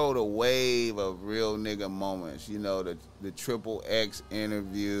a wave of real nigga moments. You know, the Triple X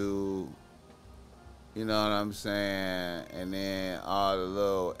interview, you know what I'm saying? And then all the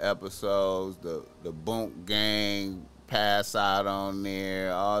little episodes, the Bunk Gang pass out on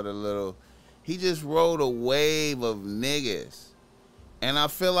there, all the little, he just rode a wave of niggas. And I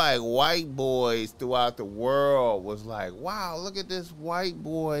feel like white boys throughout the world was like, wow, look at this white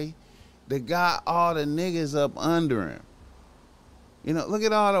boy that got all the niggas up under him. You know, look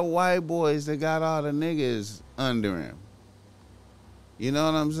at all the white boys that got all the niggas under him. You know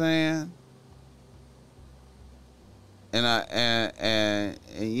what I'm saying? And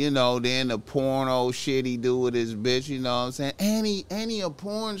you know, then the porno shit he do with his bitch, you know what I'm saying? And he a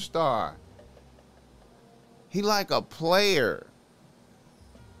porn star. He like a player.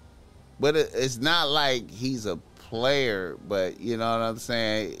 But it's not like he's a player, but you know what I'm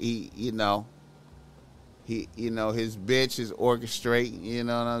saying? His bitch is orchestrating, you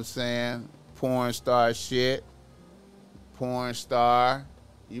know what I'm saying? Porn star shit. Porn star.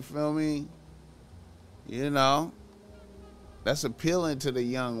 You feel me? You know? That's appealing to the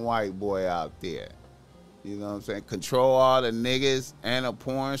young white boy out there. You know what I'm saying? Control all the niggas and a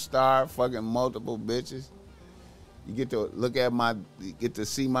porn star, fucking multiple bitches. You get to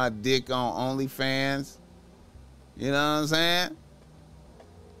see my dick on OnlyFans. You know what I'm saying?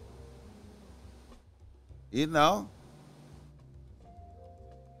 You know?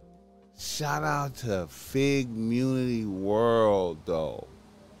 Shout out to Fig Community World, though.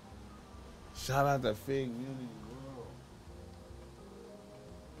 Shout out to Fig Community World.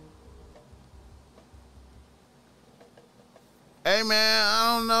 Hey, man,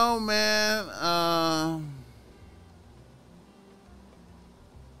 I don't know, man.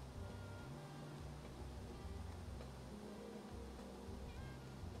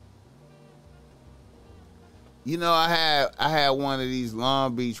 You know, I had one of these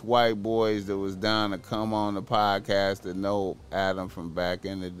Long Beach white boys that was down to come on the podcast that know Adam from back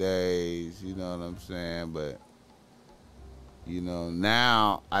in the days. You know what I'm saying? But you know,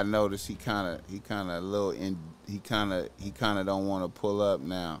 now I notice he kind of don't want to pull up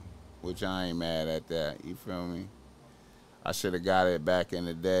now, which I ain't mad at that. You feel me? I should have got it back in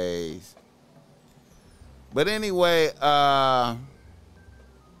the days. But anyway, I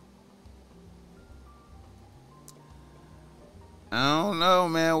don't know,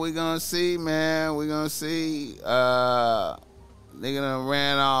 man. We gonna see, man. We gonna see. Nigga done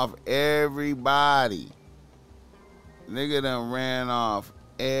ran off everybody. Nigga done ran off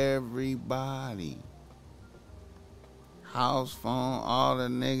everybody. House phone, all the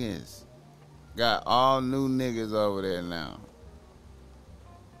niggas. Got all new niggas over there now.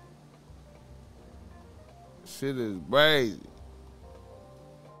 Shit is crazy.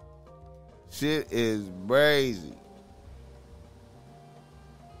 Shit is crazy.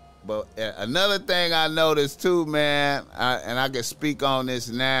 But another thing I noticed too, man, and I can speak on this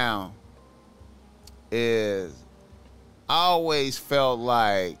now, is I always felt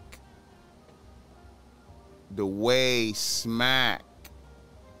like the way Smack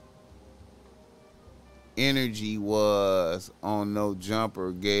energy was on No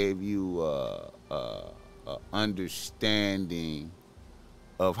Jumper gave you a understanding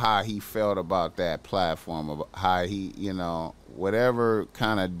of how he felt about that platform, of how he, you know, whatever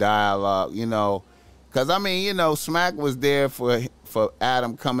kind of dialogue, you know, because I mean, you know, Smack was there for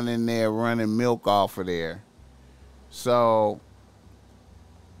Adam coming in there running milk off of there. So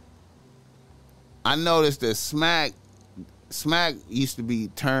I noticed that Smack used to be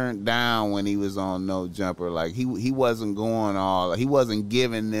turned down when he was on No Jumper. Like he wasn't going all, he wasn't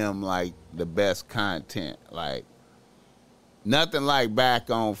giving them like the best content, like nothing like back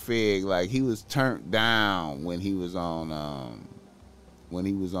on Fig. Like he was turned down when he was on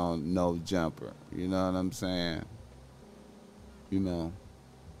No Jumper. You know what I'm saying? You know,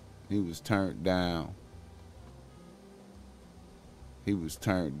 he was turned down. He was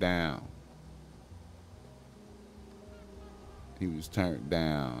turned down. He was turned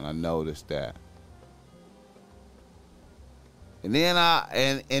down. I noticed that. And then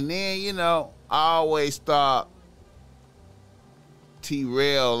then you know, I always thought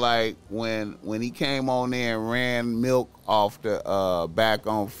T-Rail, like when he came on there and ran milk off the back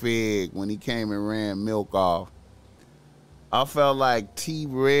on Fig, when he came and ran milk off, I felt like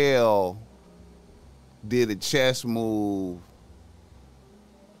T-Rail did a chess move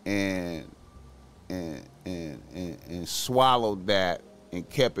and swallowed that and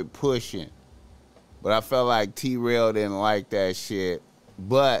kept it pushing. But I felt like T-Rail didn't like that shit.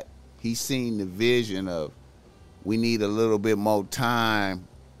 But he seen the vision of, we need a little bit more time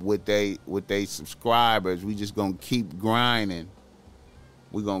with they subscribers. We just gonna keep grinding.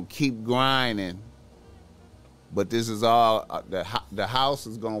 We're gonna keep grinding. But this is all, the house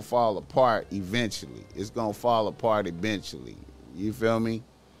is gonna fall apart eventually. It's gonna fall apart eventually. You feel me?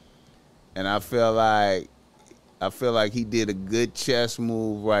 And I feel like he did a good chess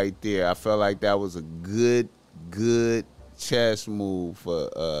move right there. I felt like that was a good chess move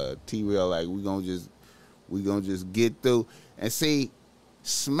for T-Rail. Like we gonna just get through. And see,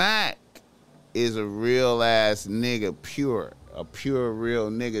 Smack is a real ass nigga, a pure real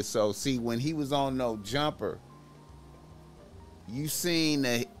nigga. So see, when he was on No Jumper, you seen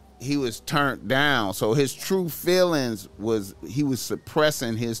that he was turned down. So his true feelings he was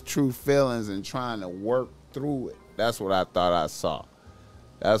suppressing his true feelings and trying to work through it. That's what I thought I saw.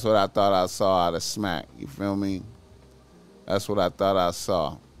 That's what I thought I saw out of Smack. You feel me? That's what I thought I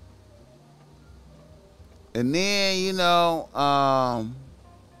saw. And then, you know,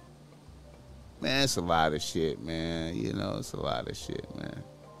 man, it's a lot of shit, man. You know, it's a lot of shit, man.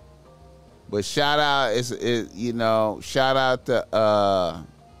 But shout out to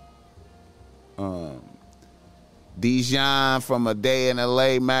Dijon from A Day in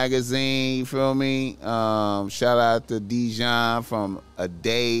LA magazine, you feel me? Shout out to Dijon from A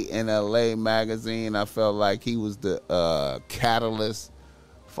Day in LA magazine. I felt like he was the catalyst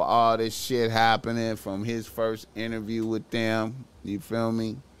for all this shit happening from his first interview with them. You feel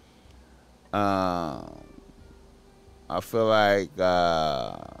me? I feel like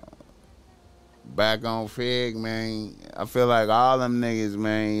back on Fig, man, I feel like all them niggas,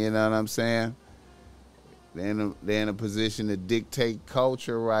 man, you know what I'm saying? They're in a position to dictate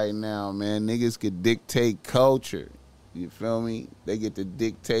culture right now, man. Niggas could dictate culture. You feel me? They get to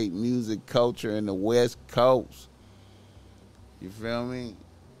dictate music culture in the West Coast. You feel me?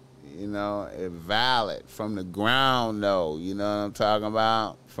 You know, it valid from the ground though. You know what I'm talking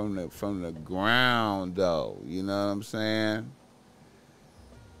about? From the ground though. You know what I'm saying?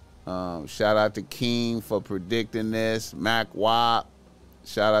 Shout out to King for predicting this. Mac Wop.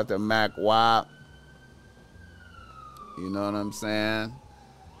 Shout out to Mac Wop. You know what I'm saying?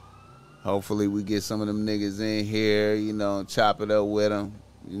 Hopefully we get some of them niggas in here, you know, and chop it up with them.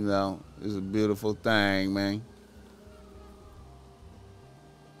 You know, it's a beautiful thing, man.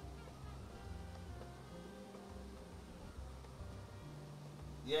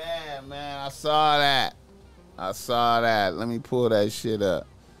 Yeah, man, I saw that. Let me pull that shit up.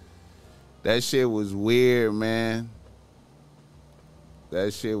 That shit was weird, man.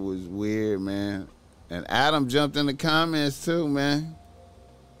 And Adam jumped in the comments too, man.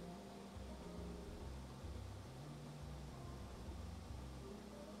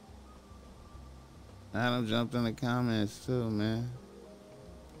 Shout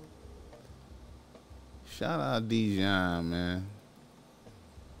out Dijon, man.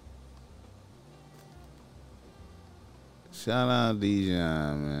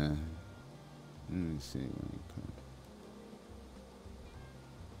 Let me see when he comes.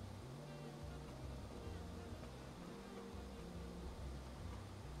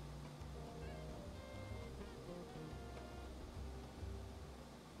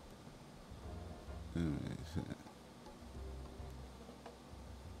 Let me see.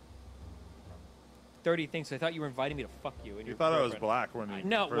 30 things. I thought you were inviting me to fuck you. And you thought I was black when you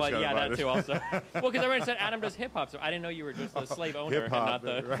no, first well, got yeah, invited. that too also. Well, because everyone said Adam does hip hop, so I didn't know you were just the slave owner and not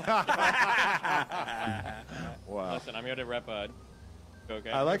the. Wow. Listen, I'm here to rep a.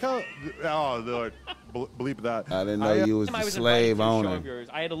 Okay. I like how. Oh, they're like, bleep that. I didn't know you was the slave owner.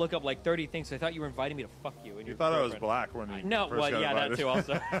 I had to look up like 30 things. So I thought you were inviting me to fuck you. And you thought I was black when you no, first well, got yeah, invited. that too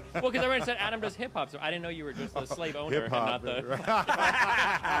also. Well, because everyone said Adam does hip hop, so I didn't know you were just the slave owner and not the.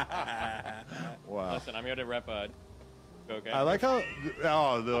 Wow. Listen, I'm here to rep a. Okay. I like how.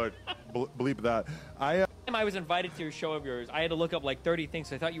 Oh, they're like, bleep that. I was invited to your show of yours. I had to look up like 30 things.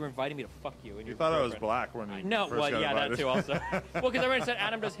 So I thought you were inviting me to fuck you. And you thought I was black when you no, first well, got yeah, invited. that too also. Well, because everyone said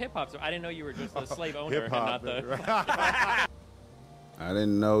Adam does hip hop, so I didn't know you were just the slave owner and not the. I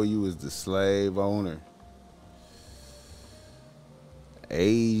didn't know you was the slave owner.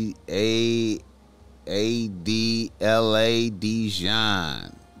 A-D-L-A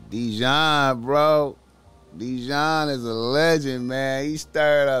Dijon. Dijon, bro. Dijon is a legend, man. He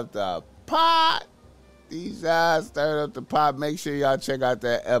stirred up the pot. Dijon stirred up the pot. Make sure y'all check out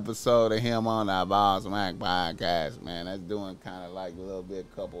that episode of him on our Boss Mac podcast, man. That's doing kind of like a little bit,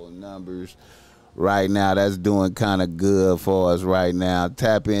 couple of numbers right now. That's doing kind of good for us right now.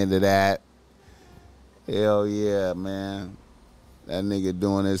 Tap into that. Hell yeah, man. That nigga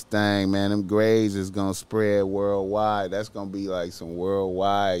doing his thing, man. Them grades is gonna spread worldwide. That's gonna be like some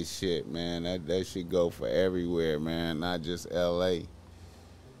worldwide shit, man. That should go for everywhere, man. Not just L.A.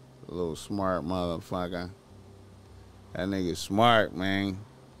 A little smart motherfucker. That nigga smart, man.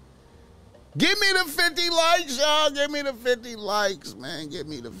 Give me the 50 likes, y'all. Give me the 50 likes, man. Give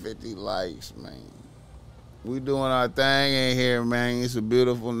me the 50 likes, man. We doing our thing in here, man. It's a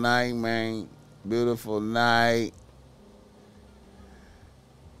beautiful night, man. Beautiful night.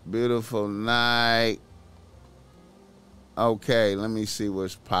 Beautiful night. Okay, let me see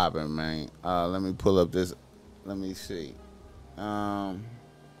what's popping, man. Let me pull up this. Let me see.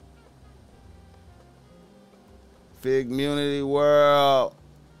 Fig Community World.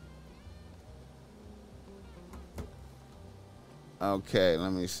 Okay,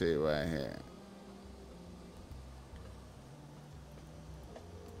 let me see right here.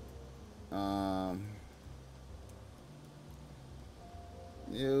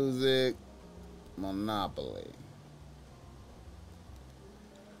 Music Monopoly.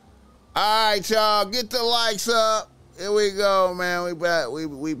 All right, y'all, get the likes up. Here we go, man. We back.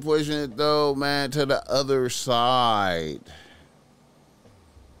 We pushing it though, man, to the other side.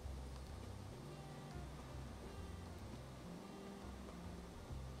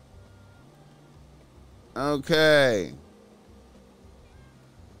 Okay.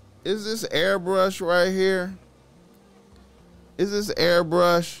 Is this airbrush right here? Is this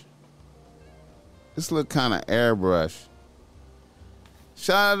airbrush? This look kind of airbrush.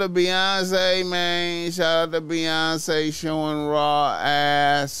 Shout out to Beyonce, man. Shout out to Beyonce showing raw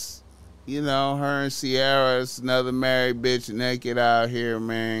ass. You know, her and Ciara, it's another married bitch naked out here,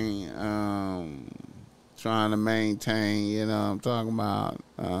 man. Trying to maintain, you know what I'm talking about.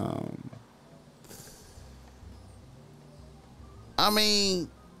 I mean,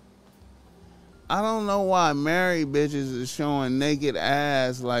 I don't know why married bitches is showing naked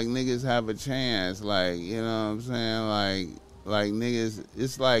ass like niggas have a chance. Like, you know what I'm saying? Like, niggas,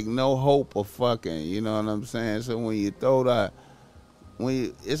 it's like no hope of fucking, you know what I'm saying? So when you throw that,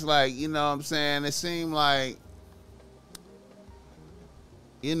 it's like, you know what I'm saying? It seemed like,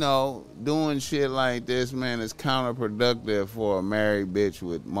 you know, doing shit like this, man, is counterproductive for a married bitch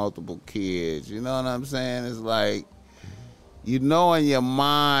with multiple kids. You know what I'm saying? It's like, you know, in your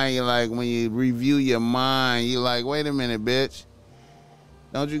mind, you're like, when you review your mind, you're like, wait a minute, bitch.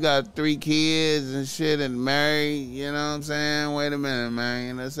 Don't you got 3 kids and shit and married? You know what I'm saying? Wait a minute, man.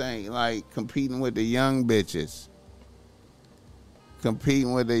 You know, this ain't like competing with the young bitches.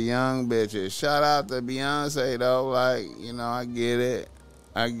 Competing with the young bitches. Shout out to Beyonce, though. Like, you know, I get it.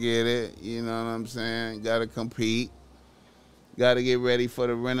 You know what I'm saying? Got to compete. Got to get ready for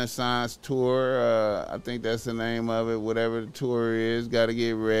the Renaissance tour. I think that's the name of it. Whatever the tour is, got to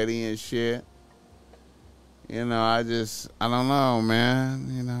get ready and shit. You know, I don't know, man.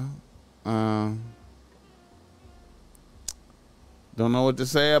 You know, don't know what to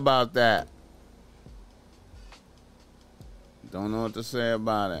say about that. Don't know what to say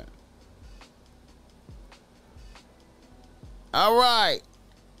about it. All right.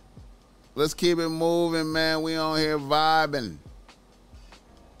 Let's keep it moving, man. We on here vibing.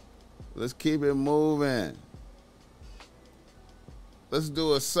 Let's keep it moving. Let's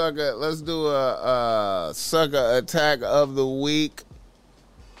do a sucker attack of the week.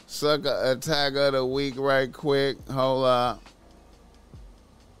 Sucker attack of the week right quick. Hold up.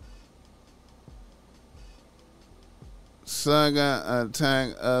 Sucker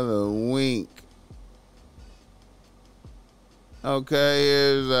attack of the week. Okay,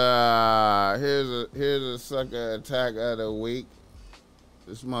 here's a sucker attack of the week.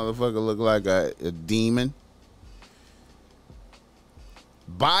 This motherfucker look like a demon.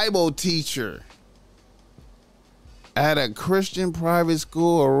 Bible teacher at a Christian private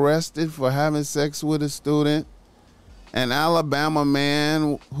school arrested for having sex with a student. An Alabama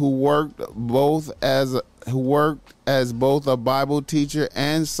man who worked as both a Bible teacher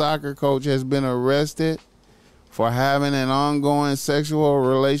and soccer coach has been arrested for having an ongoing sexual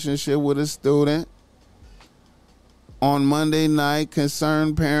relationship with a student. On Monday night,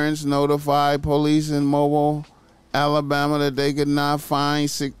 concerned parents notified police in Mobile, Alabama, that they could not find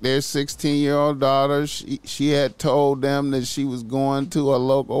their 16-year-old daughter. She had told them that she was going to a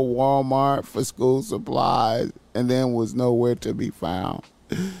local Walmart for school supplies and then was nowhere to be found.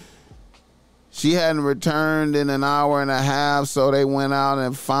 She hadn't returned in an hour and a half, so they went out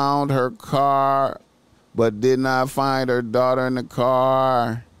and found her car, but did not find her daughter in the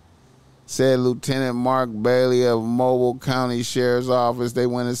car, said Lieutenant Mark Bailey of Mobile County Sheriff's Office. They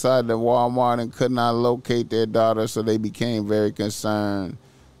went inside the Walmart and could not locate their daughter, so they became very concerned.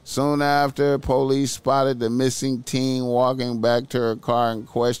 Soon after, police spotted the missing teen walking back to her car and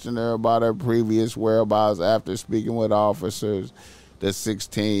questioned her about her previous whereabouts. After speaking with officers, the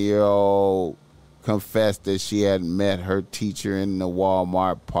 16-year-old confessed that she had met her teacher in the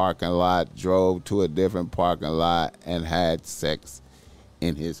Walmart parking lot, drove to a different parking lot, and had sex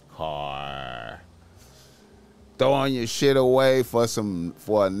in his car. Throwing your shit away for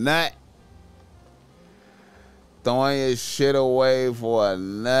a nut. Throwing your shit away for a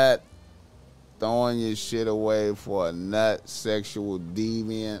nut. Throwing your shit away for a nut, sexual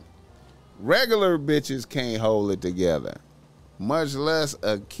deviant. Regular bitches can't hold it together. Much less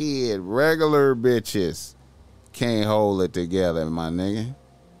a kid. Regular bitches can't hold it together, my nigga.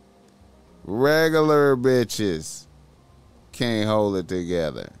 Regular bitches can't hold it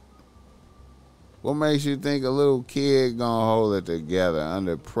together. What makes you think a little kid gonna hold it together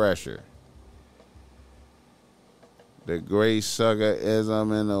under pressure? The great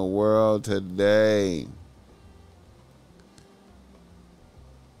suckerism in the world today.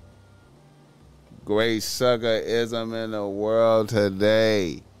 Great suckerism in the world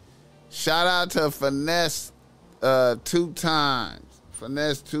today. Shout out to Finesse 2 times.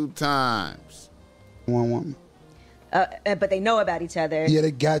 Finesse 2 times. One woman. But they know about each other. Yeah,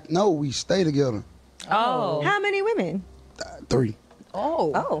 we stay together. Oh. How many women? 3.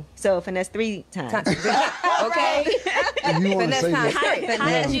 Oh. So Finesse 3 times. Okay. You want to say that?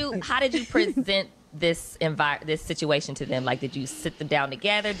 How did you present this situation to them? Like, did you sit them down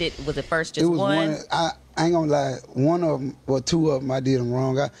together? Was it first just one? I ain't gonna lie. One of them, or 2 of them, I did them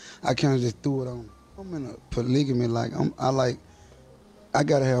wrong. I kind of just threw it on. I'm in a polygamy. Like I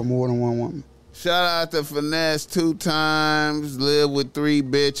gotta have more than one woman. Shout out to Finesse 2 times. Live with 3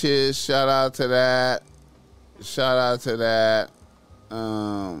 bitches. Shout out to that.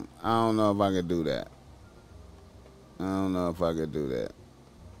 I don't know if I could do that.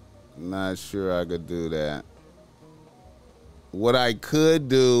 Not sure I could do that. What I could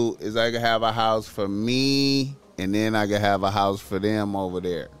do is I could have a house for me and then I could have a house for them over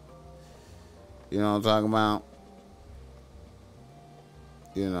there. You know what I'm talking about?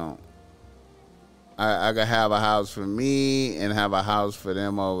 You know, I could have a house for me and have a house for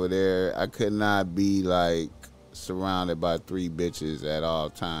them over there. I could not be like surrounded by 3 bitches at all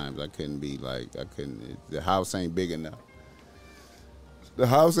times. I couldn't. The house ain't big enough. The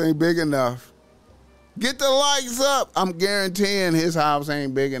house ain't big enough. Get the lights up. I'm guaranteeing his house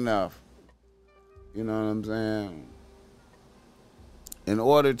ain't big enough. You know what I'm saying? In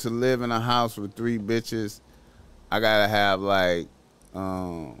order to live in a house with 3 bitches, I gotta have like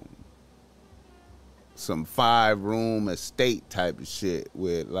some 5-room estate type of shit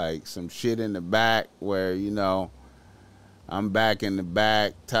with like some shit in the back where, you know, I'm back in the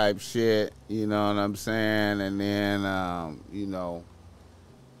back type shit, you know what I'm saying? And then, you know,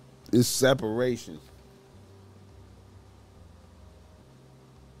 it's separation.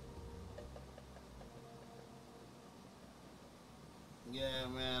 Yeah,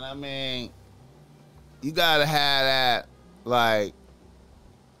 man, I mean, you gotta have that, like,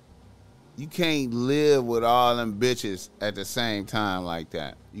 you can't live with all them bitches at the same time like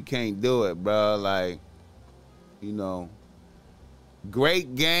that. You can't do it, bro. Like, you know,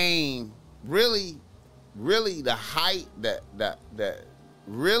 great game. Really the height that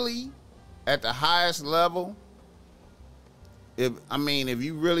really at the highest level. If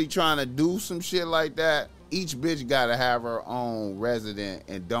you really trying to do some shit like that, each bitch gotta have her own resident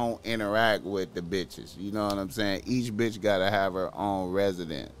and don't interact with the bitches. You know what I'm saying? Each bitch gotta have her own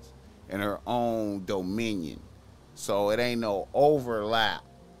residence and her own dominion. So it ain't no overlap.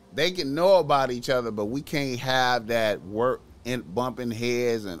 They can know about each other, but we can't have that work in bumping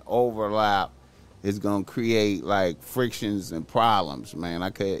heads and overlap. It's gonna create like frictions and problems, man.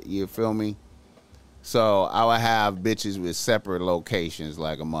 You feel me? So I would have bitches with separate locations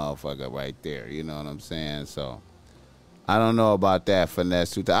like a motherfucker right there. You know what I'm saying? So I don't know about that, Finesse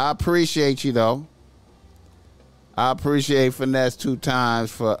 2 times. I appreciate you though. I appreciate Finesse 2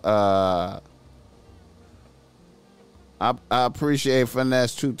 times for I appreciate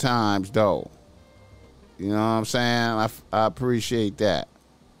Finesse 2 times though. You know what I'm saying? I appreciate that.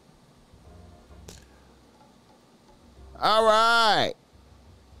 All right.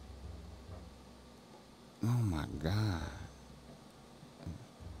 Oh my God.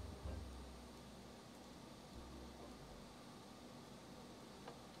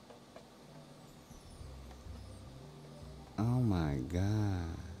 Oh my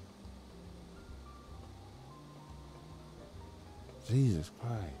God. Jesus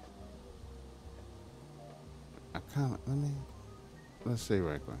Christ. Let's see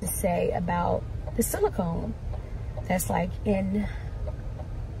right quick. To say about the silicone that's like in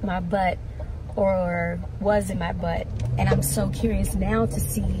my butt or was in my butt, and I'm so curious now to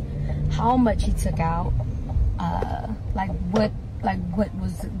see how much he took out, what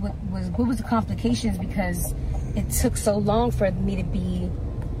was the complications, because it took so long for me to be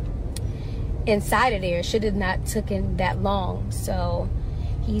inside of there. It should have not taken that long. So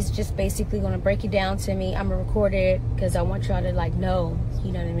he's just basically going to break it down to me. I'm going to record it because I want y'all to like know,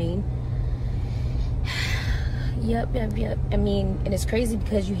 you know what I mean? Yep. I mean, and it's crazy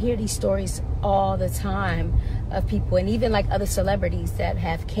because you hear these stories all the time of people, and even like other celebrities that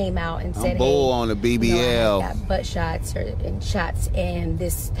have came out and said, bull hey, on the BBL. You know, I got butt shots and shots, and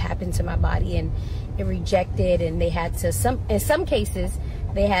this happened to my body, and it rejected, and they had to, in some cases,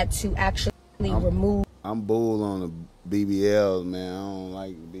 they had to actually remove. I'm bull on the BBLs, man. I don't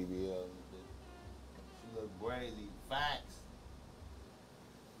like the BBLs. She look crazy.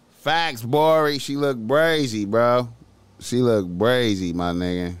 Facts, Bori. She look brazy, bro. She look brazy, my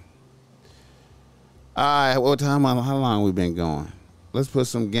nigga. All right, what time? How long we been going? Let's put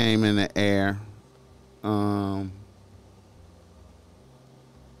some game in the air.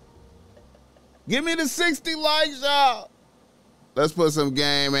 Give me the 60 likes, y'all. Let's put some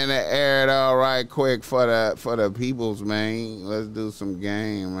game in the air, though, right quick for the peoples, man. Let's do some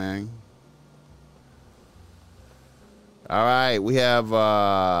game, man. All right, we have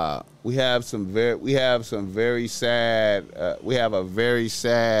a very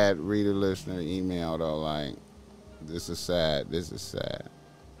sad reader listener email though. Like, this is sad. This is sad.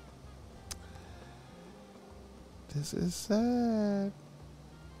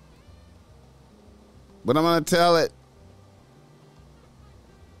 But I'm gonna tell it.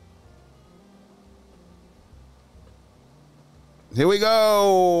 Here we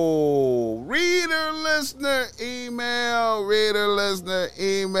go. Reader listener email.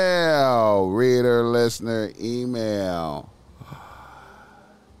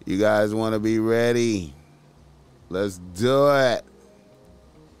 You guys want to be ready? Let's do it.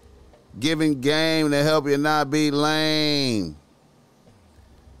 Giving game to help you not be lame.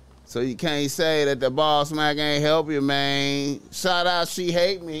 So you can't say that the ball smack ain't help you, man. Shout out She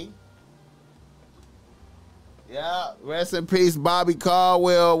Hate Me. Yeah, rest in peace, Bobby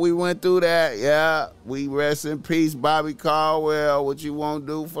Caldwell. We went through that. Yeah, we rest in peace, Bobby Caldwell. What you won't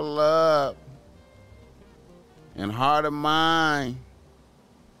do for love. And Heart of Mine.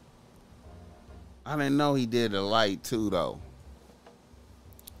 I didn't know he did the light too, though.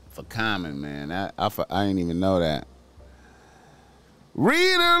 For Common, man. I didn't even know that.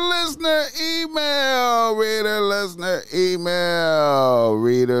 Reader, listener, email. Reader, listener, email.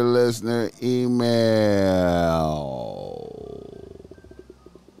 Reader, listener, email.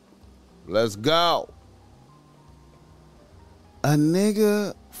 Let's go. A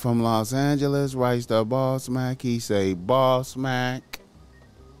nigga from Los Angeles writes to Boss Mac. He say, Boss Mac,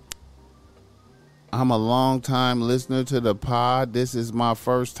 I'm a long-time listener to the pod. This is my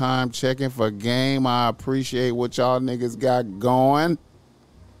first time checking for game. I appreciate what y'all niggas got going.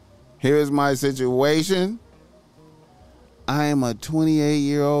 Here's my situation. I am a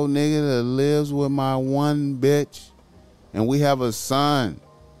 28-year-old nigga that lives with my one bitch, and we have a son.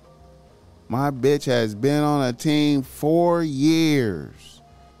 My bitch has been on a team 4 years.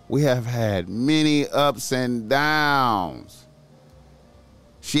 We have had many ups and downs.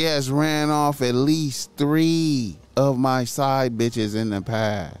 She has ran off at least 3 of my side bitches in the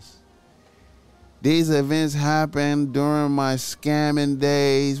past. These events happened during my scamming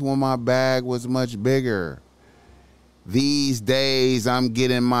days when my bag was much bigger. These days, I'm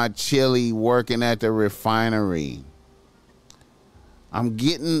getting my chili working at the refinery. I'm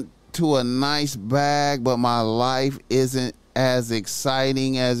getting to a nice bag, but my life isn't as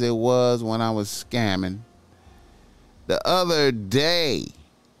exciting as it was when I was scamming. The other day,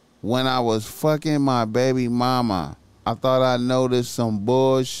 when I was fucking my baby mama, I thought I noticed some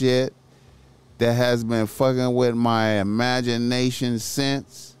bullshit that has been fucking with my imagination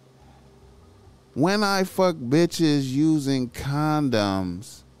since. When I fuck bitches using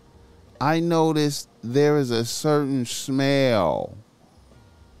condoms, I noticed there is a certain smell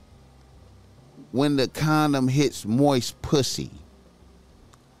when the condom hits moist pussy.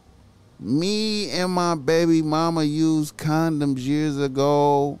 Me and my baby mama used condoms years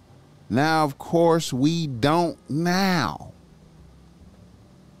ago. Now, of course, we don't now.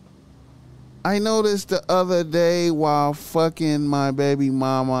 I noticed the other day while fucking my baby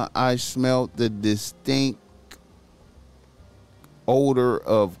mama, I smelled the distinct odor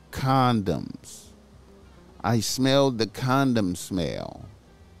of condoms. I smelled the condom smell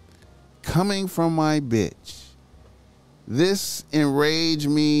coming from my bitch. This enraged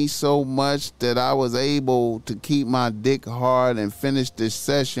me so much that I was able to keep my dick hard and finish this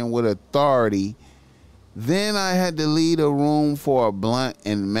session with authority. Then I had to leave the room for a blunt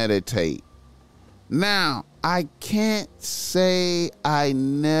and meditate. Now, I can't say I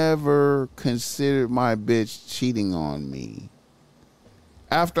never considered my bitch cheating on me.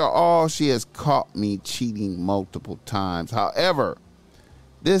 After all, she has caught me cheating multiple times. However,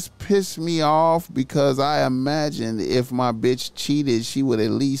 this pissed me off because I imagined if my bitch cheated, she would at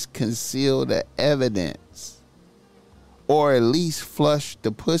least conceal the evidence or at least flush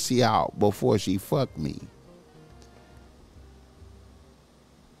the pussy out before she fucked me.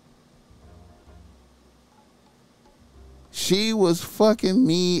 She was fucking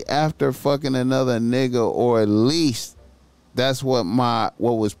me after fucking another nigga, or at least that's what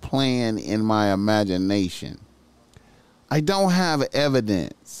was playing in my imagination. I don't have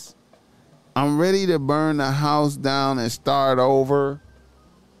evidence. I'm ready to burn the house down and start over.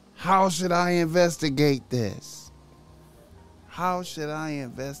 How should I investigate this? How should I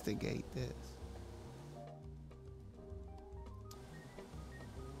investigate this?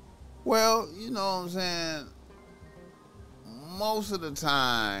 Well, you know what I'm saying? Most of the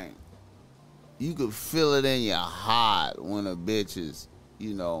time, you could feel it in your heart when a bitch is,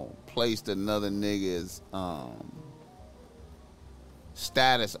 placed another nigga's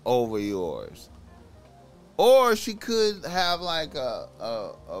status over yours. Or she could have like a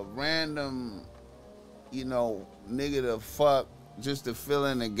random, nigga to fuck just to fill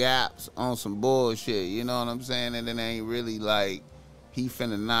in the gaps on some bullshit, you know what I'm saying? And it ain't really like he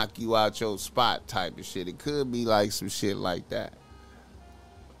finna knock you out your spot type of shit. It could be like some shit like that.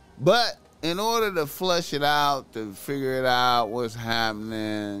 But in order to flush it out, to figure it out what's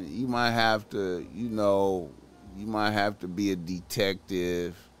happening, you might have to, be a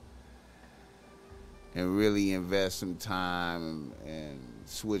detective and really invest some time and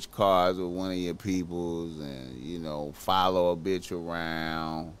switch cars with one of your peoples and, follow a bitch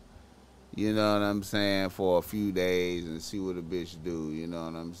around You know what I'm saying? For a few days and see what a bitch do. You know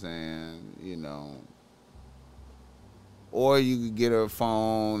what I'm saying? You know. Or you could get her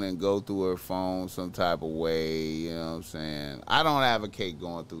phone and go through her phone some type of way. You know what I'm saying? I don't advocate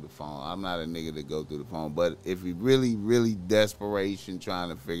going through the phone. I'm not a nigga to go through the phone. But if you really, really desperation trying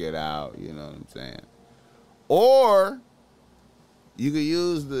to figure it out, you know what I'm saying? Or you could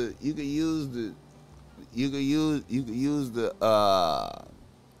use the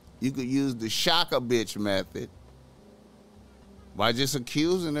shock a bitch method by just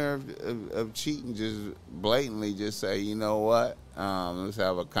accusing her of cheating. Just blatantly just say, you know what, let's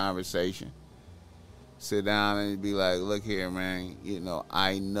have a conversation, sit down and be like, look here, man, you know,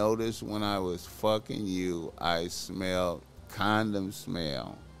 I noticed when I was fucking you, I smelled condom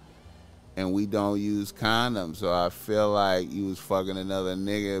smell, and we don't use condoms, so I feel like you was fucking another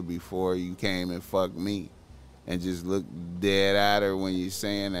nigga before you came and fucked me. And just look dead at her when you're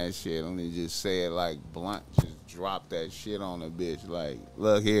saying that shit. Only just say it like blunt. Just drop that shit on a bitch. Like,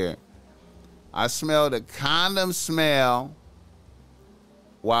 look here. I smelled a condom smell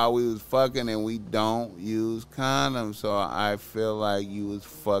while we was fucking, and we don't use condoms. So I feel like you was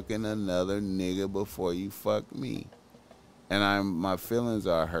fucking another nigga before you fucked me. And my feelings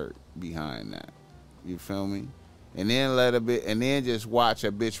are hurt behind that. You feel me? And then just watch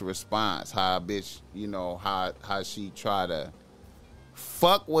a bitch response. How a bitch, you know, how she try to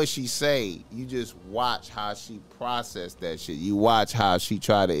fuck what she say. You just watch how she process that shit. You watch how she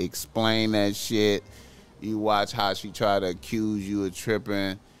try to explain that shit. You watch how she try to accuse you of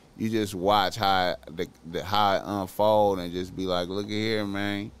tripping. You just watch how how it unfold and just be like, look at here,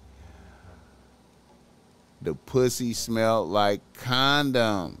 man. The pussy smelled like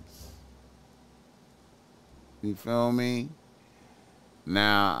condoms. You feel me?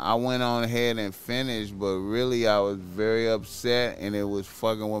 Now, I went on ahead and finished, but really I was very upset, and it was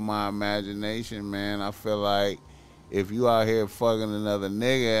fucking with my imagination, man. I feel like if you out here fucking another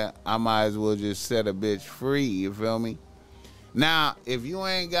nigga, I might as well just set a bitch free, you feel me? Now, if you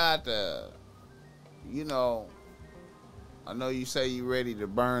ain't got the, you know, I know you say you ready to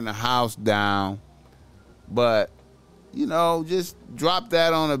burn the house down, but, you know, just drop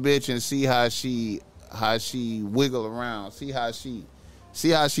that on a bitch and see how she wiggle around. See how she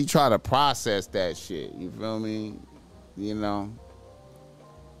try to process that shit. You feel me? You know.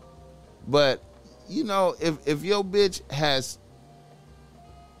 But, you know, if your bitch has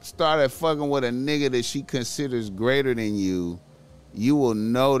started fucking with a nigga that she considers greater than you, you will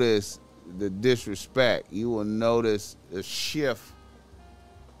notice the disrespect. You will notice a shift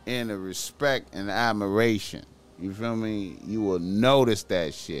in the respect and admiration. You feel me? You will notice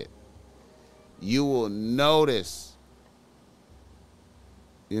that shit. You will notice,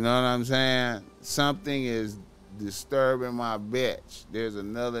 you know what I'm saying? Something is disturbing my bitch. There's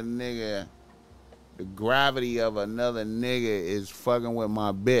another nigga, the gravity of another nigga is fucking with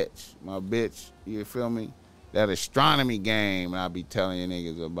my bitch. My bitch, you feel me? That astronomy game I be telling you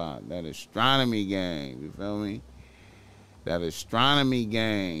niggas about. That astronomy game, you feel me? That astronomy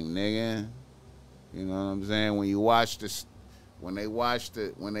game, nigga. You know what I'm saying? When you watch the When they watch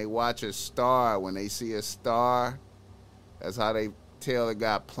a star, when they see a star, that's how they tell it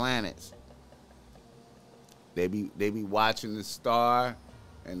got planets. They be watching the star,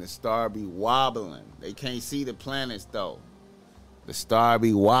 and the star be wobbling. They can't see the planets though. The star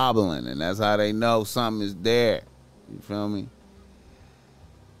be wobbling, and that's how they know something is there. You feel me?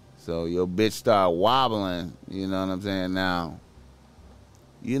 So your bitch start wobbling. You know what I'm saying? Now,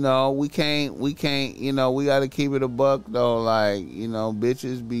 you know, we can't, you know, we got to keep it a buck, though. Like, you know,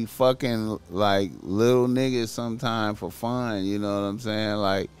 bitches be fucking, like, little niggas sometime for fun, you know what I'm saying?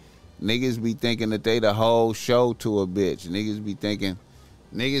 Like, niggas be thinking that they the whole show to a bitch. Niggas be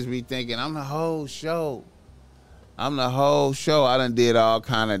thinking, I'm the whole show. I'm the whole show. I done did all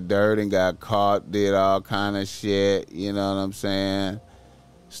kind of dirt and got caught, did all kind of shit, you know what I'm saying?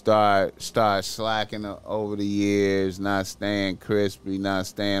 Start slacking over the years, not staying crispy, not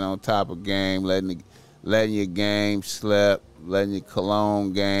staying on top of game, letting your game slip, letting your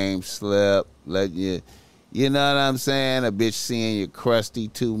cologne game slip, you know what I'm saying? A bitch seeing you crusty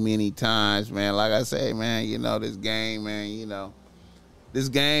too many times, man. Like I say, man, you know, this game, man, you know, this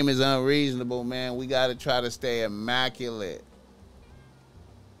game is unreasonable, man. We got to try to stay immaculate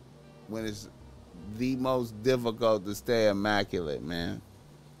when it's the most difficult to stay immaculate, man.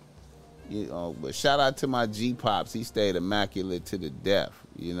 You know, but shout out to my G-Pops. He stayed immaculate to the death.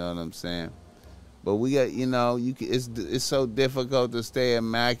 You know what I'm saying? But we got, you know, it's so difficult to stay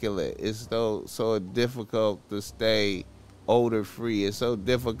immaculate. It's so difficult to stay odor free. It's so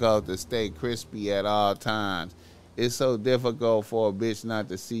difficult to stay crispy at all times. it's so difficult for a bitch not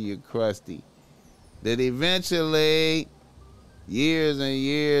to see you crusty that eventually years and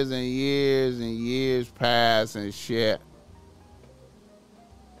years and years and years pass and shit.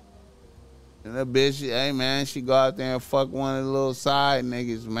 And the bitch, hey man, she go out there and fuck one of the little side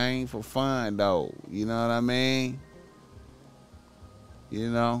niggas, man, for fun though. You know what I mean? You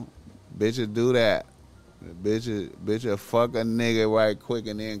know, bitch will do that. Bitch will fuck a nigga right quick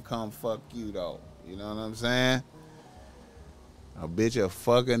and then come fuck you though. You know what I'm saying? A bitch will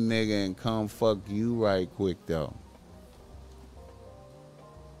fuck a nigga and come fuck you right quick though.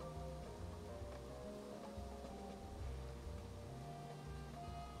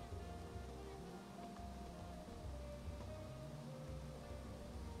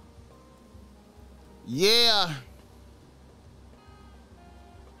 Yeah.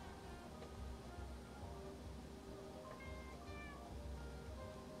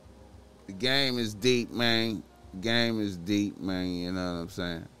 The game is deep, man. The game is deep, man. You know what I'm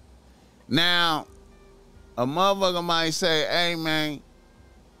saying? Now, a motherfucker might say, hey, man,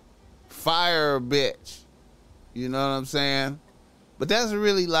 fire a bitch. You know what I'm saying? But that's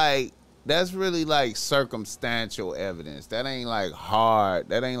really like circumstantial evidence. That ain't like hard.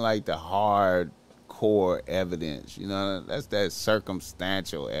 That ain't like the hardcore evidence. You know, that's that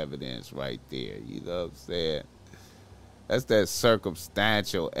circumstantial evidence right there. You know what I'm saying? That's that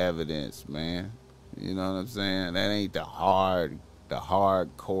circumstantial evidence, man. You know what I'm saying? That ain't the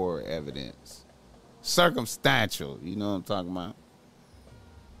hardcore evidence. Circumstantial, you know what I'm talking about?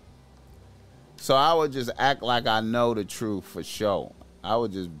 So I would just act like I know the truth for sure. I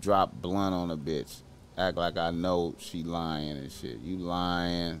would just drop blunt on a bitch. Act like I know she lying and shit. You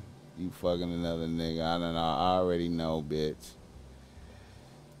lying. You fucking another nigga. I don't know. I already know, bitch.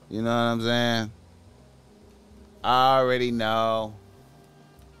 You know what I'm saying? I already know.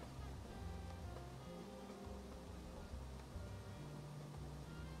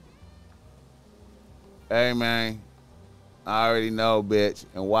 Hey, man. I already know, bitch.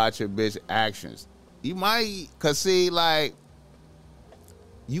 And watch your bitch actions. You might, cause see, like,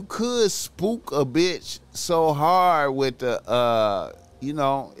 you could spook a bitch so hard with the, you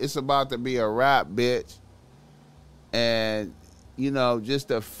know, it's about to be a rap, bitch. And, you know, just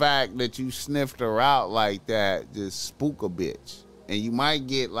the fact that you sniffed her out like that, just spook a bitch. And you might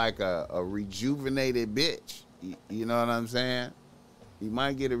get like a rejuvenated bitch. You know what I'm saying? You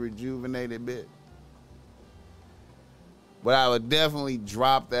might get a rejuvenated bitch. But I would definitely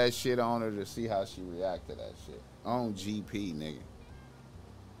drop that shit on her to see how she react to that shit. On GP, nigga.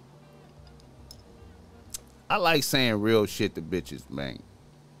 I like saying real shit to bitches, man.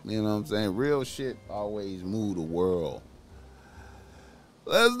 You know what I'm saying? Real shit always move the world.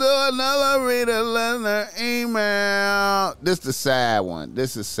 Let's do another reader listener email. This the sad one.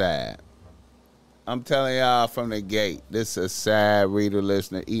 This is sad. I'm telling y'all from the gate. This is a sad reader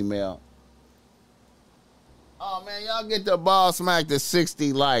listener email. Oh, man, y'all get the ball smack to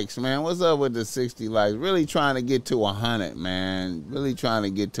 60 likes, man. What's up with the 60 likes? Really trying to get to 100, man. Really trying to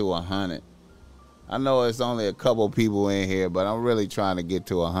get to 100. I know it's only a couple people in here, but I'm really trying to get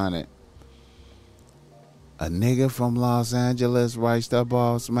to 100. A nigga from Los Angeles writes the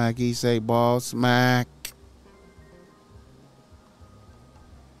ball smack. He say ball smack.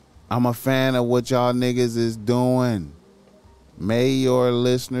 I'm a fan of what y'all niggas is doing. May your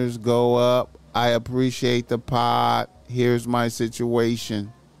listeners go up. I appreciate the pod. Here's my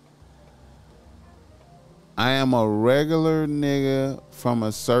situation. I am a regular nigga from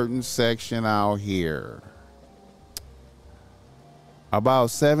a certain section out here. About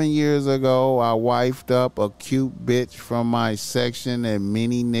 7 years ago, I wifed up a cute bitch from my section that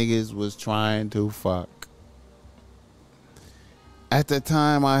many niggas was trying to fuck. At the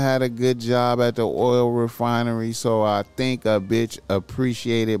time, I had a good job at the oil refinery, so I think a bitch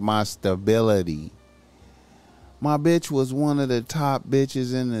appreciated my stability. My bitch was one of the top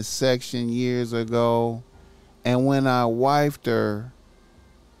bitches in the section years ago, and when I wifed her,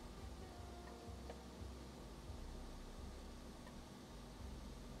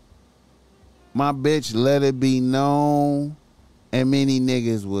 my bitch let it be known, and many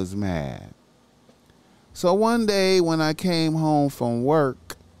niggas was mad. So one day when I came home from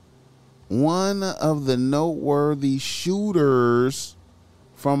work, one of the noteworthy shooters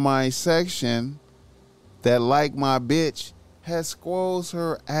from my section that liked my bitch had squoze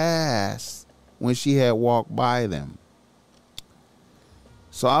her ass when she had walked by them.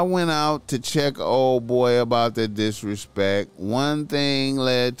 So I went out to check old boy about the disrespect. One thing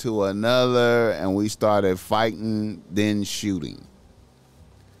led to another, and we started fighting, then shooting.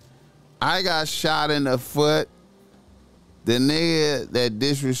 I got shot in the foot, The nigga that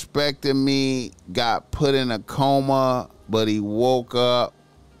disrespected me got put in a coma, but he woke up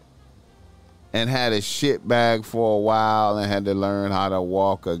and had a shit bag for a while and had to learn how to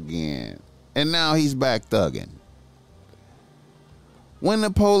walk again. And now he's back thugging. When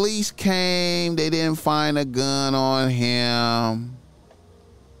the police came, they didn't find a gun on him.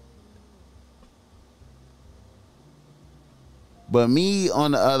 But me,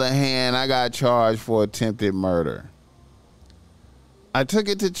 on the other hand, I got charged for attempted murder. I took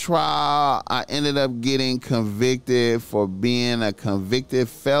it to trial. I ended up getting convicted for being a convicted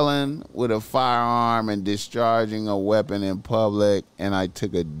felon with a firearm and discharging a weapon in public, and I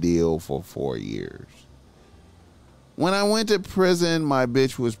took a deal for 4 years. When I went to prison, my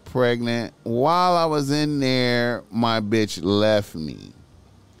bitch was pregnant. While I was in there, my bitch left me.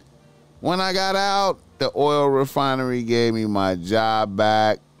 When I got out, the oil refinery gave me my job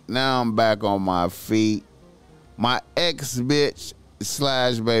back. Now I'm back on my feet. My ex-bitch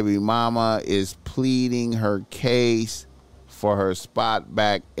 / baby mama is pleading her case for her spot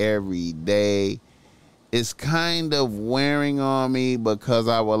back every day. It's kind of wearing on me because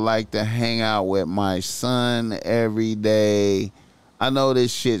I would like to hang out with my son every day. I know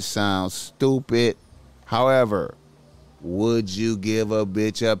this shit sounds stupid. However, would you give a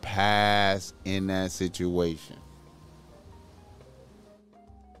bitch a pass in that situation?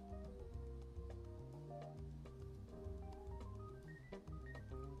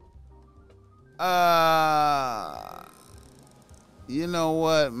 You know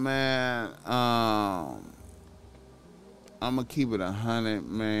what, man? I'm gonna keep it 100,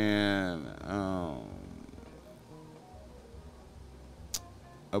 man.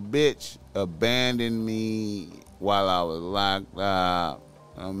 A bitch abandoned me while I was locked up.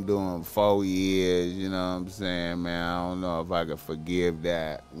 I'm doing 4 years, you know what I'm saying, man? I don't know if I could forgive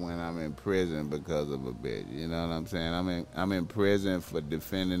that when I'm in prison because of a bitch, you know what I'm saying? I'm in prison for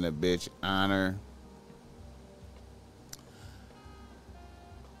defending a bitch honor.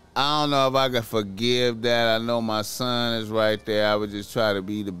 I don't know if I could forgive that. I know my son is right there. I would just try to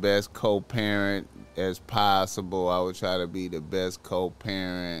be the best co-parent as possible. I would try to be the best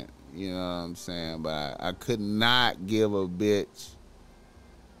co-parent, you know what I'm saying? But I could not give a bitch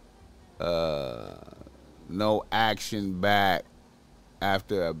no action back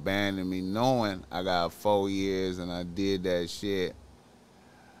after abandoning me, knowing I got 4 years and I did that shit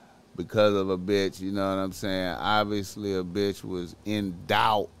because of a bitch, you know what I'm saying? Obviously, a bitch was in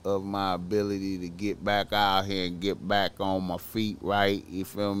doubt of my ability to get back out here and get back on my feet, right? You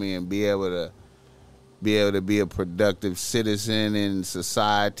feel me? And be able to be a productive citizen in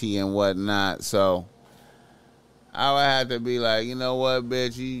society and whatnot. So I would have to be like, you know what,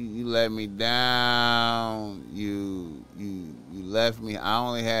 bitch, you let me down. You left me. I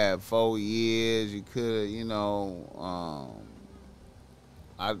only had 4 years. You could,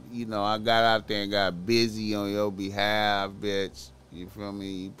 I got out there and got busy on your behalf, bitch. You feel me?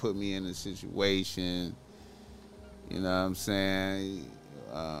 You put me in a situation. You know what I'm saying?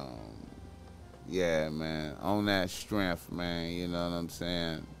 Yeah, man. On that strength, man. You know what I'm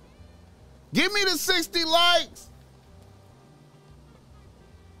saying? Give me the 60 likes.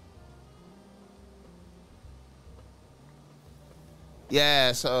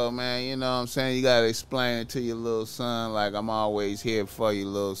 Yeah, so, man, you know what I'm saying? You got to explain it to your little son like I'm always here for you,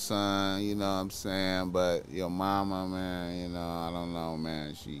 little son. You know what I'm saying? But your mama, man, you know, I don't know,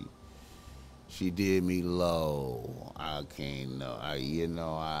 man. She did me low. I can't know.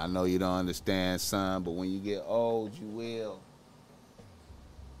 I know you don't understand, son, but when you get old, you will.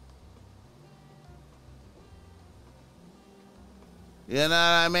 You know what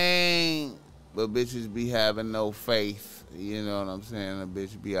I mean? But bitches be having no faith. You know what I'm saying? A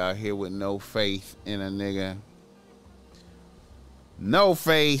bitch be out here with no faith in a nigga. No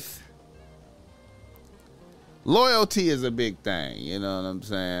faith. Loyalty is a big thing. You know what I'm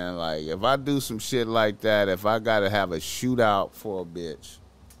saying? Like, if I do some shit like that, if I gotta have a shootout for a bitch,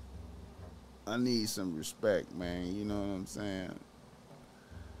 I need some respect, man. You know what I'm saying?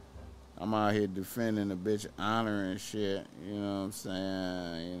 I'm out here defending a bitch honor and shit. You know what I'm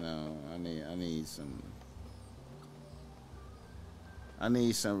saying? You know, I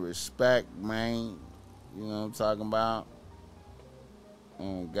need some respect, man. You know what I'm talking about?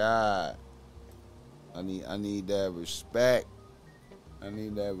 Oh God. I need that respect. I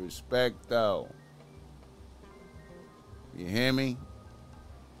need that respect though. You hear me?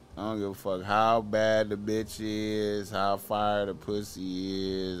 I don't give a fuck how bad the bitch is, how fire the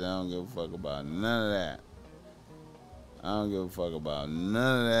pussy is. I don't give a fuck about none of that. I don't give a fuck about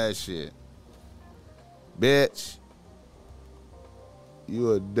none of that shit. Bitch,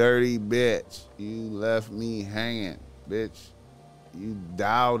 you a dirty bitch. You left me hanging. bitch. You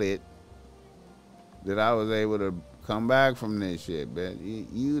doubted that I was able to come back from this shit, bitch.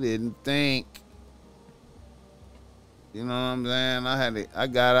 You didn't think. You know what I'm saying? I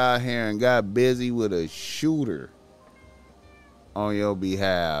got out here and got busy with a shooter on your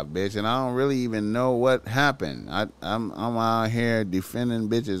behalf, bitch, and I don't really even know what happened. I'm out here defending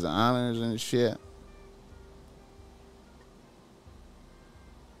bitches' honors and shit.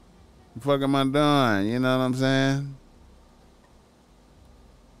 What the fuck am I doing? You know what I'm saying?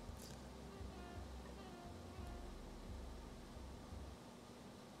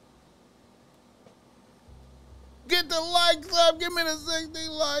 Get the likes up. Give me the 60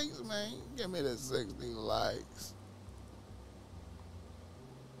 likes, man. Give me the 60 likes.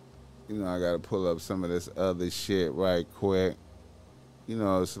 You know, I got to pull up some of this other shit right quick. You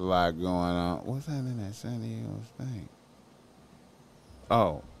know, it's a lot going on. What's that in that San Diego thing?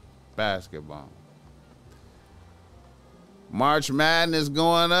 Oh, basketball. March Madness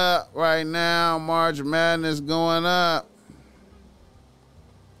going up right now. March Madness going up.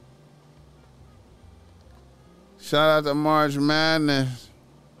 Shout out to March Madness.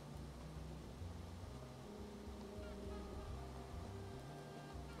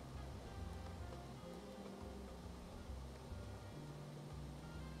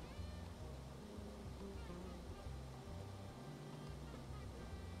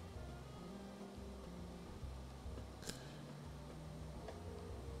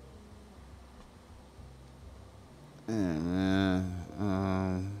 Yeah,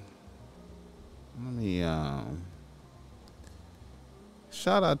 man. Let me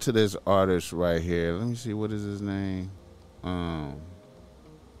shout out to this artist right here. Let me see, what is his name?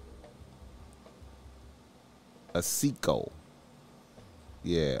 Asiko.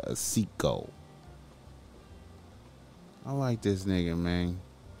 Yeah, Asiko. I like this nigga, man.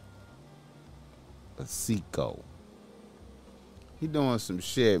 Asiko. He doing some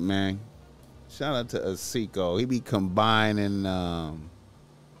shit, man. Shout out to Asiko. He be combining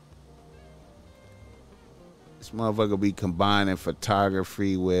this motherfucker be combining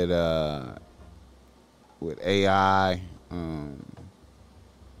photography with AI, with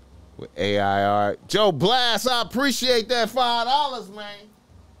AI art. Joe Blast, I appreciate that $5, man.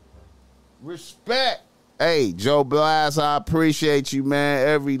 Respect. Hey, Joe Blast, I appreciate you, man.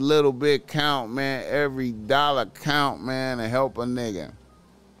 Every little bit count, man. Every dollar count, man, to help a nigga.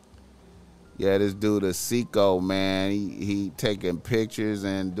 Yeah, this dude Asiko, man, he taking pictures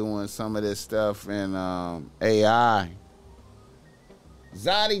and doing some of this stuff in AI.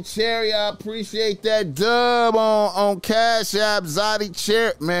 Zodi Cherry, I appreciate that dub on Cash App. Zodi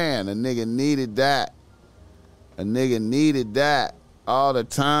Cherry, man, a nigga needed that. A nigga needed that all the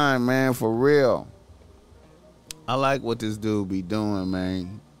time, man, for real. I like what this dude be doing,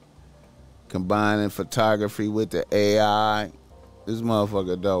 man. Combining photography with the AI. This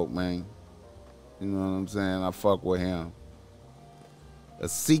motherfucker dope, man. You know what I'm saying? I fuck with him.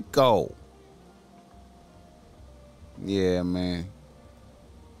 Asiko. Yeah, man.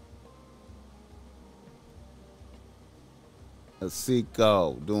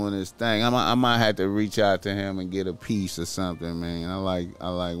 Asiko doing his thing. I might have to reach out to him and get a piece or something, man. I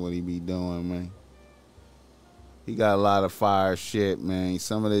like what he be doing, man. He got a lot of fire shit, man.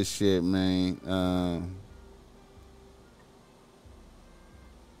 Some of this shit, man.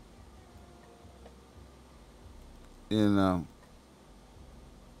 You know,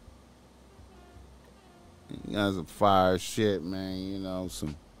 he got some fire shit, man. You know,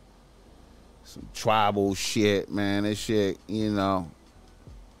 some tribal shit, man. This shit, you know,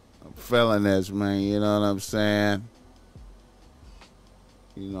 I'm feeling this, man. You know what I'm saying?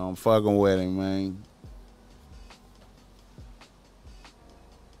 You know, I'm fucking with him, man.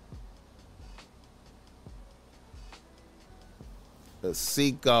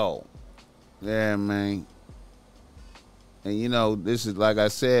 Asiko. Yeah, man. And, you know, this is, like I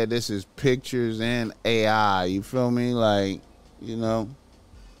said, this is pictures and AI. You feel me? Like, you know.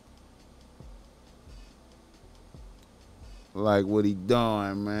 Like what he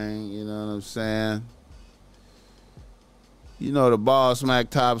doing, man. You know what I'm saying? You know, the Ball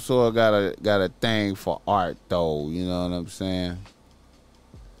Smack Topsoil got a thing for art, though. You know what I'm saying?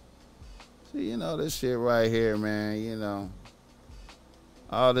 See, you know, this shit right here, man, you know.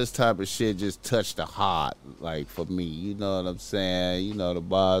 All this type of shit just touched the heart, like, for me. You know what I'm saying? You know, the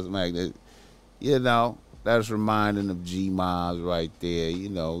Bars Magnet. You know, that's reminding of G-Moms right there. You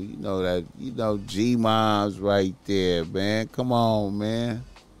know that, G-Moms right there, man. Come on, man.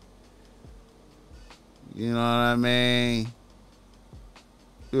 You know what I mean?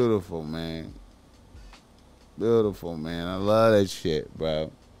 Beautiful, man. Beautiful, man. I love that shit, bro.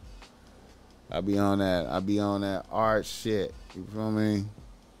 I be on that art shit. You feel me?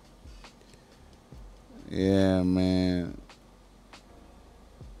 Yeah, man.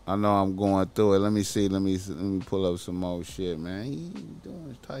 I know I'm going through it. Let me see. Let me pull up some more shit, man. He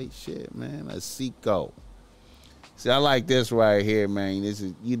doing tight shit, man. Asiko. See, I like this right here, man. This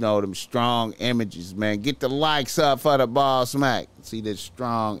is, you know, them strong images, man. Get the likes up for the ball smack. See the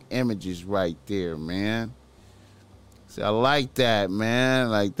strong images right there, man. See, I like that, man.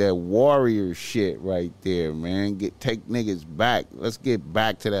 Like that warrior shit right there, man. Take niggas back. Let's get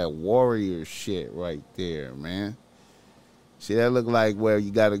back to that warrior shit right there, man. See, that look like where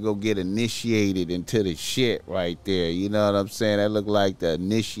you got to go get initiated into the shit right there. You know what I'm saying? That look like the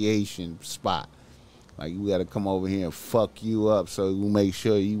initiation spot. Like, you got to come over here and fuck you up so we make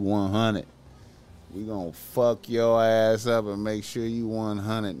sure you 100. We going to fuck your ass up and make sure you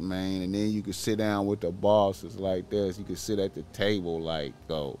 100, man. And then you can sit down with the bosses like this. You can sit at the table like,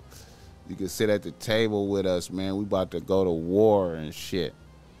 go. You can sit at the table with us, man. We about to go to war and shit.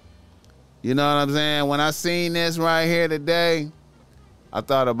 You know what I'm saying? When I seen this right here today, I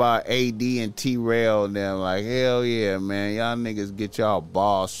thought about AD and T-Rail and them. Like, hell yeah, man. Y'all niggas get y'all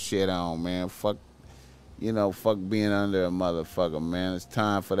boss shit on, man. Fuck. You know, fuck being under a motherfucker, man. It's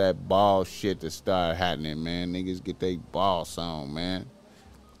time for that ball shit to start happening, man. Niggas get they boss on, man.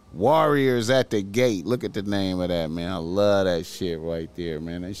 Warriors at the gate. Look at the name of that, man. I love that shit right there,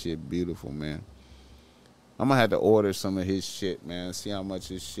 man. That shit beautiful, man. I'm going to have to order some of his shit, man. See how much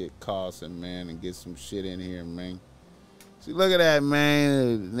his shit costing, man, and get some shit in here, man. See, look at that,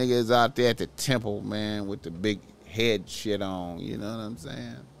 man. Niggas out there at the temple, man, with the big head shit on. You know what I'm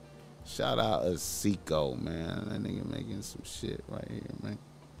saying? Shout out Asiko, man. That nigga making some shit right here, man.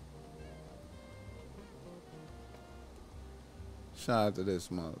 Shout out to this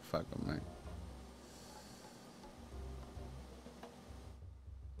motherfucker, man.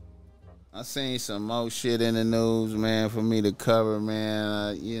 I seen some more shit in the news, man, for me to cover,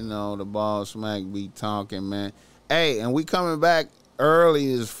 man. You know, the ball smack be talking, man. Hey, and we coming back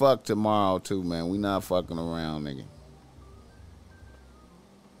early as fuck tomorrow, too, man. We not fucking around, nigga.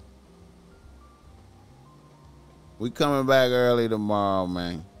 We coming back early tomorrow,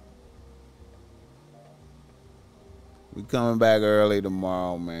 man. We coming back early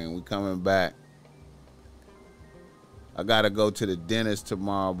tomorrow, man. We coming back. I gotta go to the dentist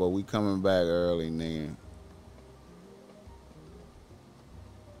tomorrow, but we coming back early, nigga.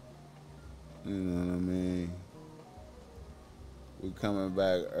 You know what I mean? We coming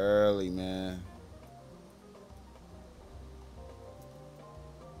back early, man.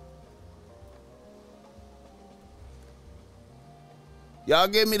 Y'all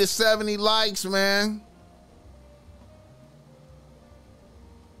give me the 70 likes, man.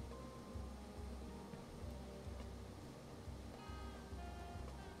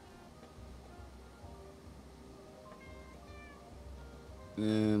 Yeah,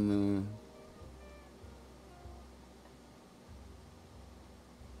 man.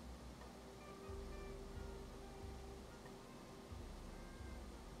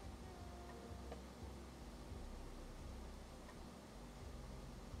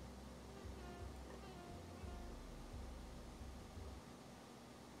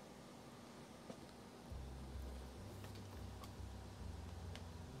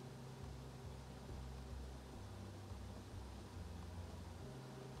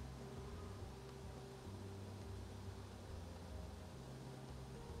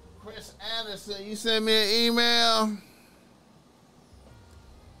 Chris Anderson, you sent me an email?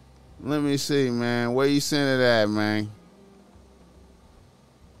 Let me see, man. Where you sent it at, man?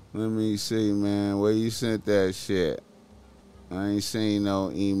 Let me see, man. Where you sent that shit? I ain't seen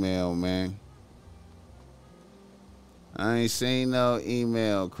no email, man. I ain't seen no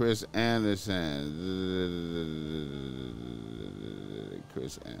email. Chris Anderson.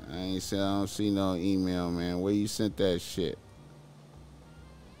 I don't see no email, man. Where you sent that shit?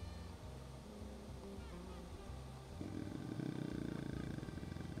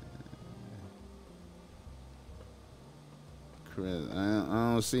 Chris, I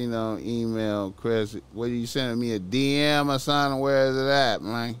don't see no email, Chris. What are you sending me, a DM or something? Where is it at,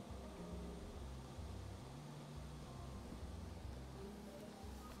 man?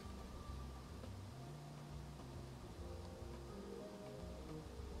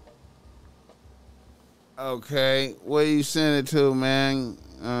 Okay, where you send it to, man?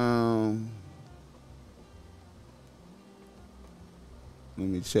 Let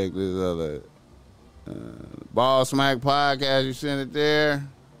me check this other. Ball Smack Podcast, you sent it there?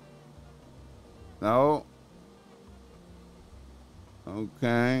 No?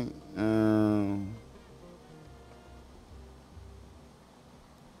 Okay.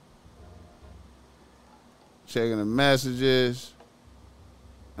 Checking the messages.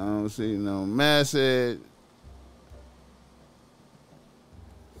 I don't see no message.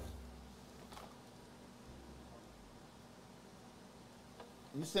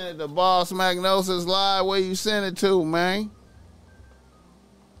 You sent it to Boss Magnosis Live. Where you sent it to, man?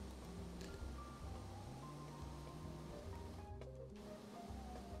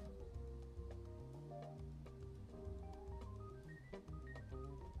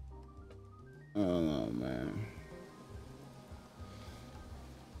 Oh, man.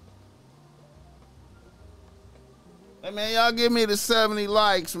 Hey, man, y'all give me the 70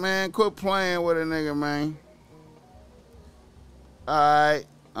 likes, man. Quit playing with a nigga, man. All right.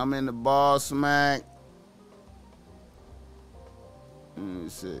 I'm in the Boss Mac. Let me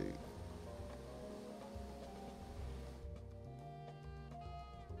see.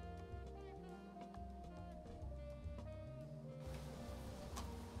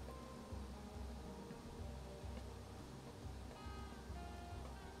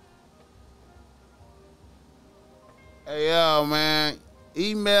 Hey, yo, man,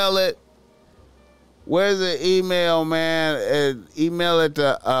 email it. Where's the email, man? Email it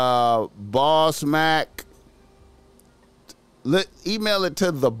to Boss Mac. Email it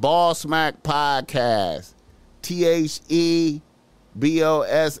to the Boss Mac Podcast. THEBOSSMACK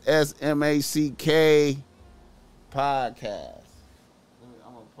Podcast.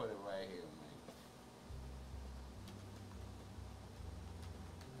 I'm going to put it right here, man.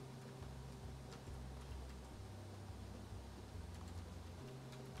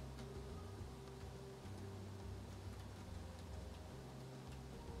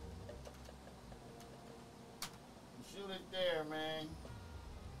 There, man.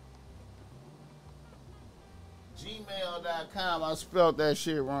 Gmail.com. I spelled that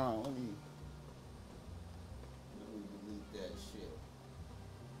shit wrong. Let me delete that shit.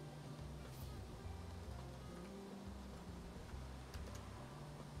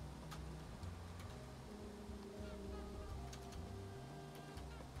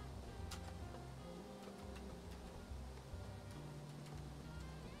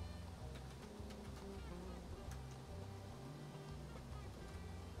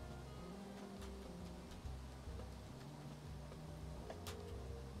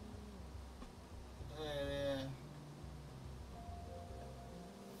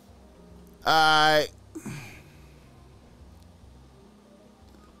 Alright.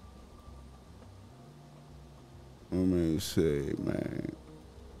 Let me see, man.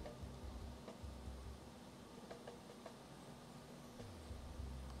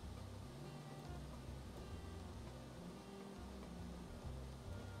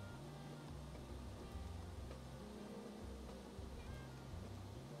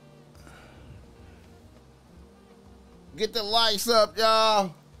 Get the likes up,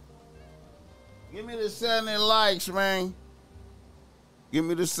 y'all. Give me the 70 likes, man. Give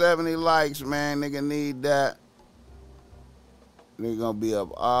me the 70 likes, man. Nigga need that. Nigga gonna be up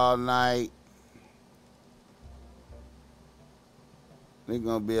all night. Nigga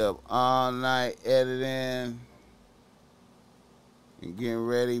gonna be up all night editing and getting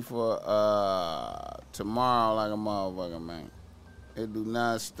ready for tomorrow like a motherfucker, man. It do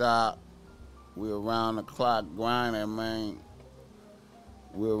not stop. We around the clock grinding, man.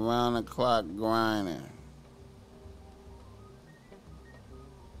 We're around the clock grinding.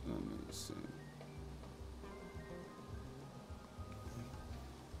 Let me see.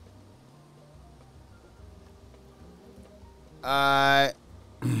 Alright.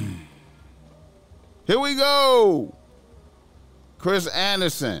 Here we go. Chris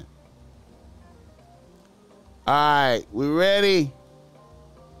Anderson. Alright, we ready?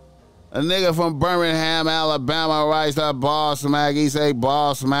 A nigga from Birmingham, Alabama writes up Boss Mac. He say,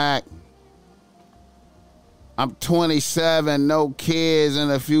 Boss Mac, I'm 27, no kids,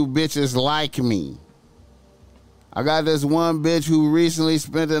 and a few bitches like me. I got this one bitch who recently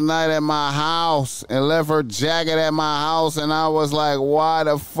spent the night at my house and left her jacket at my house, and I was like, why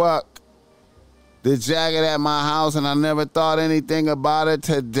the fuck? The jacket at my house, and I never thought anything about it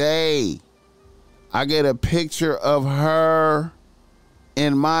today. I get a picture of her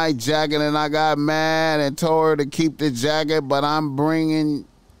in my jacket, and I got mad and told her to keep the jacket, but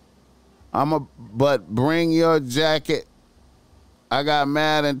bring your jacket. I got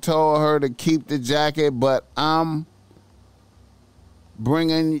mad and told her to keep the jacket, but I'm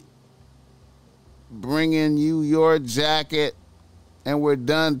bringing you your jacket, and we're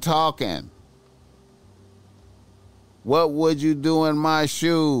done talking. What would you do in my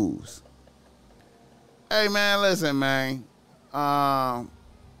shoes? Hey, man, listen, man.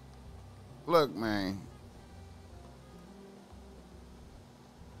 Look, man.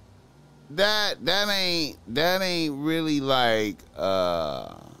 that ain't really like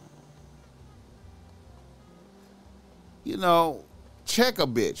you know, check a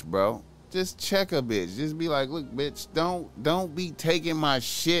bitch, bro. Just check a bitch. Just be like, look, bitch, don't be taking my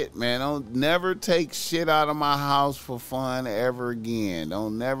shit, man. Don't never take shit out of my house for fun ever again.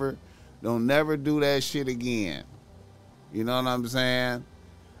 Don't never do that shit again. You know what I'm saying?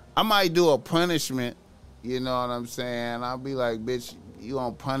 I might do a punishment. You know what I'm saying? I'll be like, bitch, you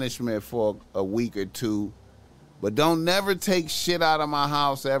on punishment for a week or two. But don't never take shit out of my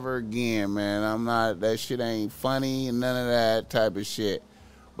house ever again, man. That shit ain't funny and none of that type of shit.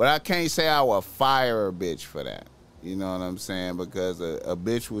 But I can't say I would fire a bitch for that. You know what I'm saying? Because a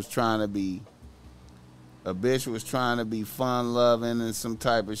bitch was trying to be fun loving and some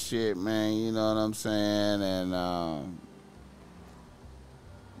type of shit, man. You know what I'm saying? And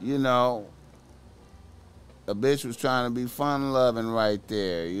you know, a bitch was trying to be fun loving right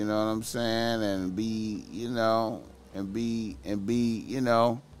there. You know what I'm saying? And be, you know,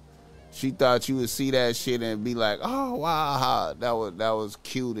 she thought you would see that shit and be like, oh, wow, that was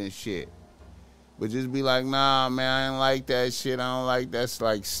cute and shit. But just be like, nah, man, I ain't like that shit. I don't like that's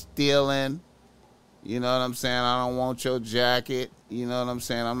like stealing. You know what I'm saying? I don't want your jacket. You know what I'm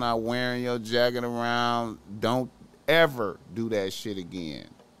saying? I'm not wearing your jacket around. Don't ever do that shit again.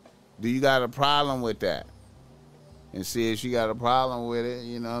 Do you got a problem with that? And see if she got a problem with it,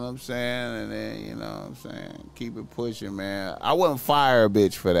 you know what I'm saying? And then, you know what I'm saying? Keep it pushing, man. I wouldn't fire a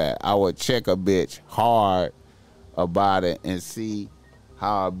bitch for that. I would check a bitch hard about it and see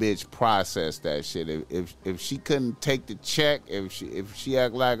how a bitch processed that shit. If she couldn't take the check, if she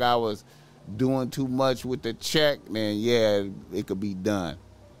act like I was doing too much with the check, then yeah, it could be done.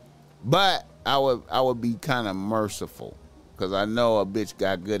 But I would be kind of merciful because I know a bitch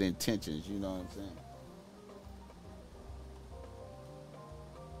got good intentions, you know what I'm saying?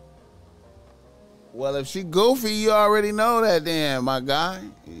 Well, if she goofy, you already know that then, my guy.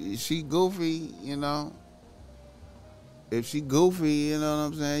 She goofy, you know. If she goofy, you know what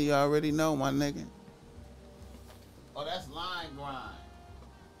I'm saying, you already know, my nigga. Oh, that's Line Grind.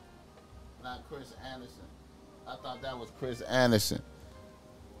 Not Chris Anderson. I thought that was Chris Anderson.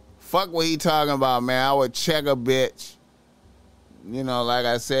 Fuck what he talking about, man. I would check a bitch. You know, like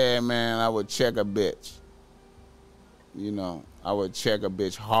I said, man, I would check a bitch. You know, I would check a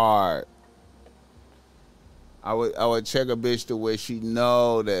bitch hard. I would check a bitch to where she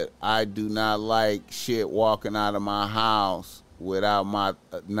know that I do not like shit walking out of my house without my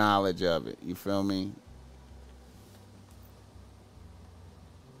knowledge of it. You feel me?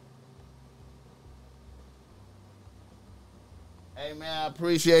 Hey, man, I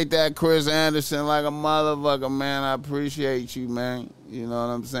appreciate that, Chris Anderson, like a motherfucker, man. I appreciate you, man. You know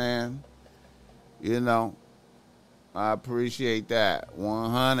what I'm saying? You know, I appreciate that.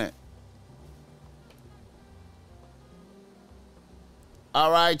 100. All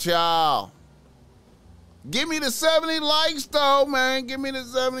right, y'all. Give me the 70 likes, though, man. Give me the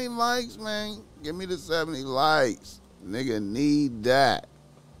 70 likes, man. Give me the 70 likes. Nigga need that.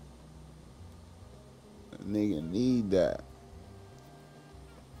 A nigga need that.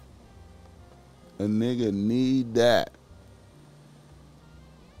 A nigga need that.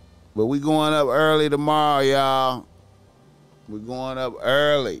 But we going up early tomorrow, y'all. We going up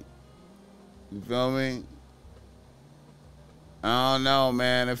early. You feel me? I don't know,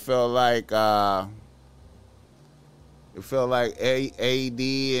 man. It felt like AD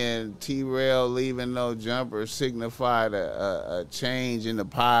and T-Rail leaving no jumper signified a change in the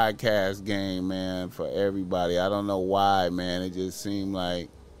podcast game, man, for everybody. I don't know why, man. It just seemed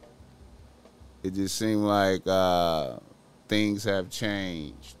like things have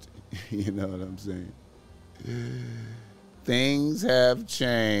changed. You know what I'm saying? Things have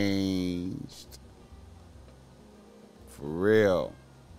changed. For real.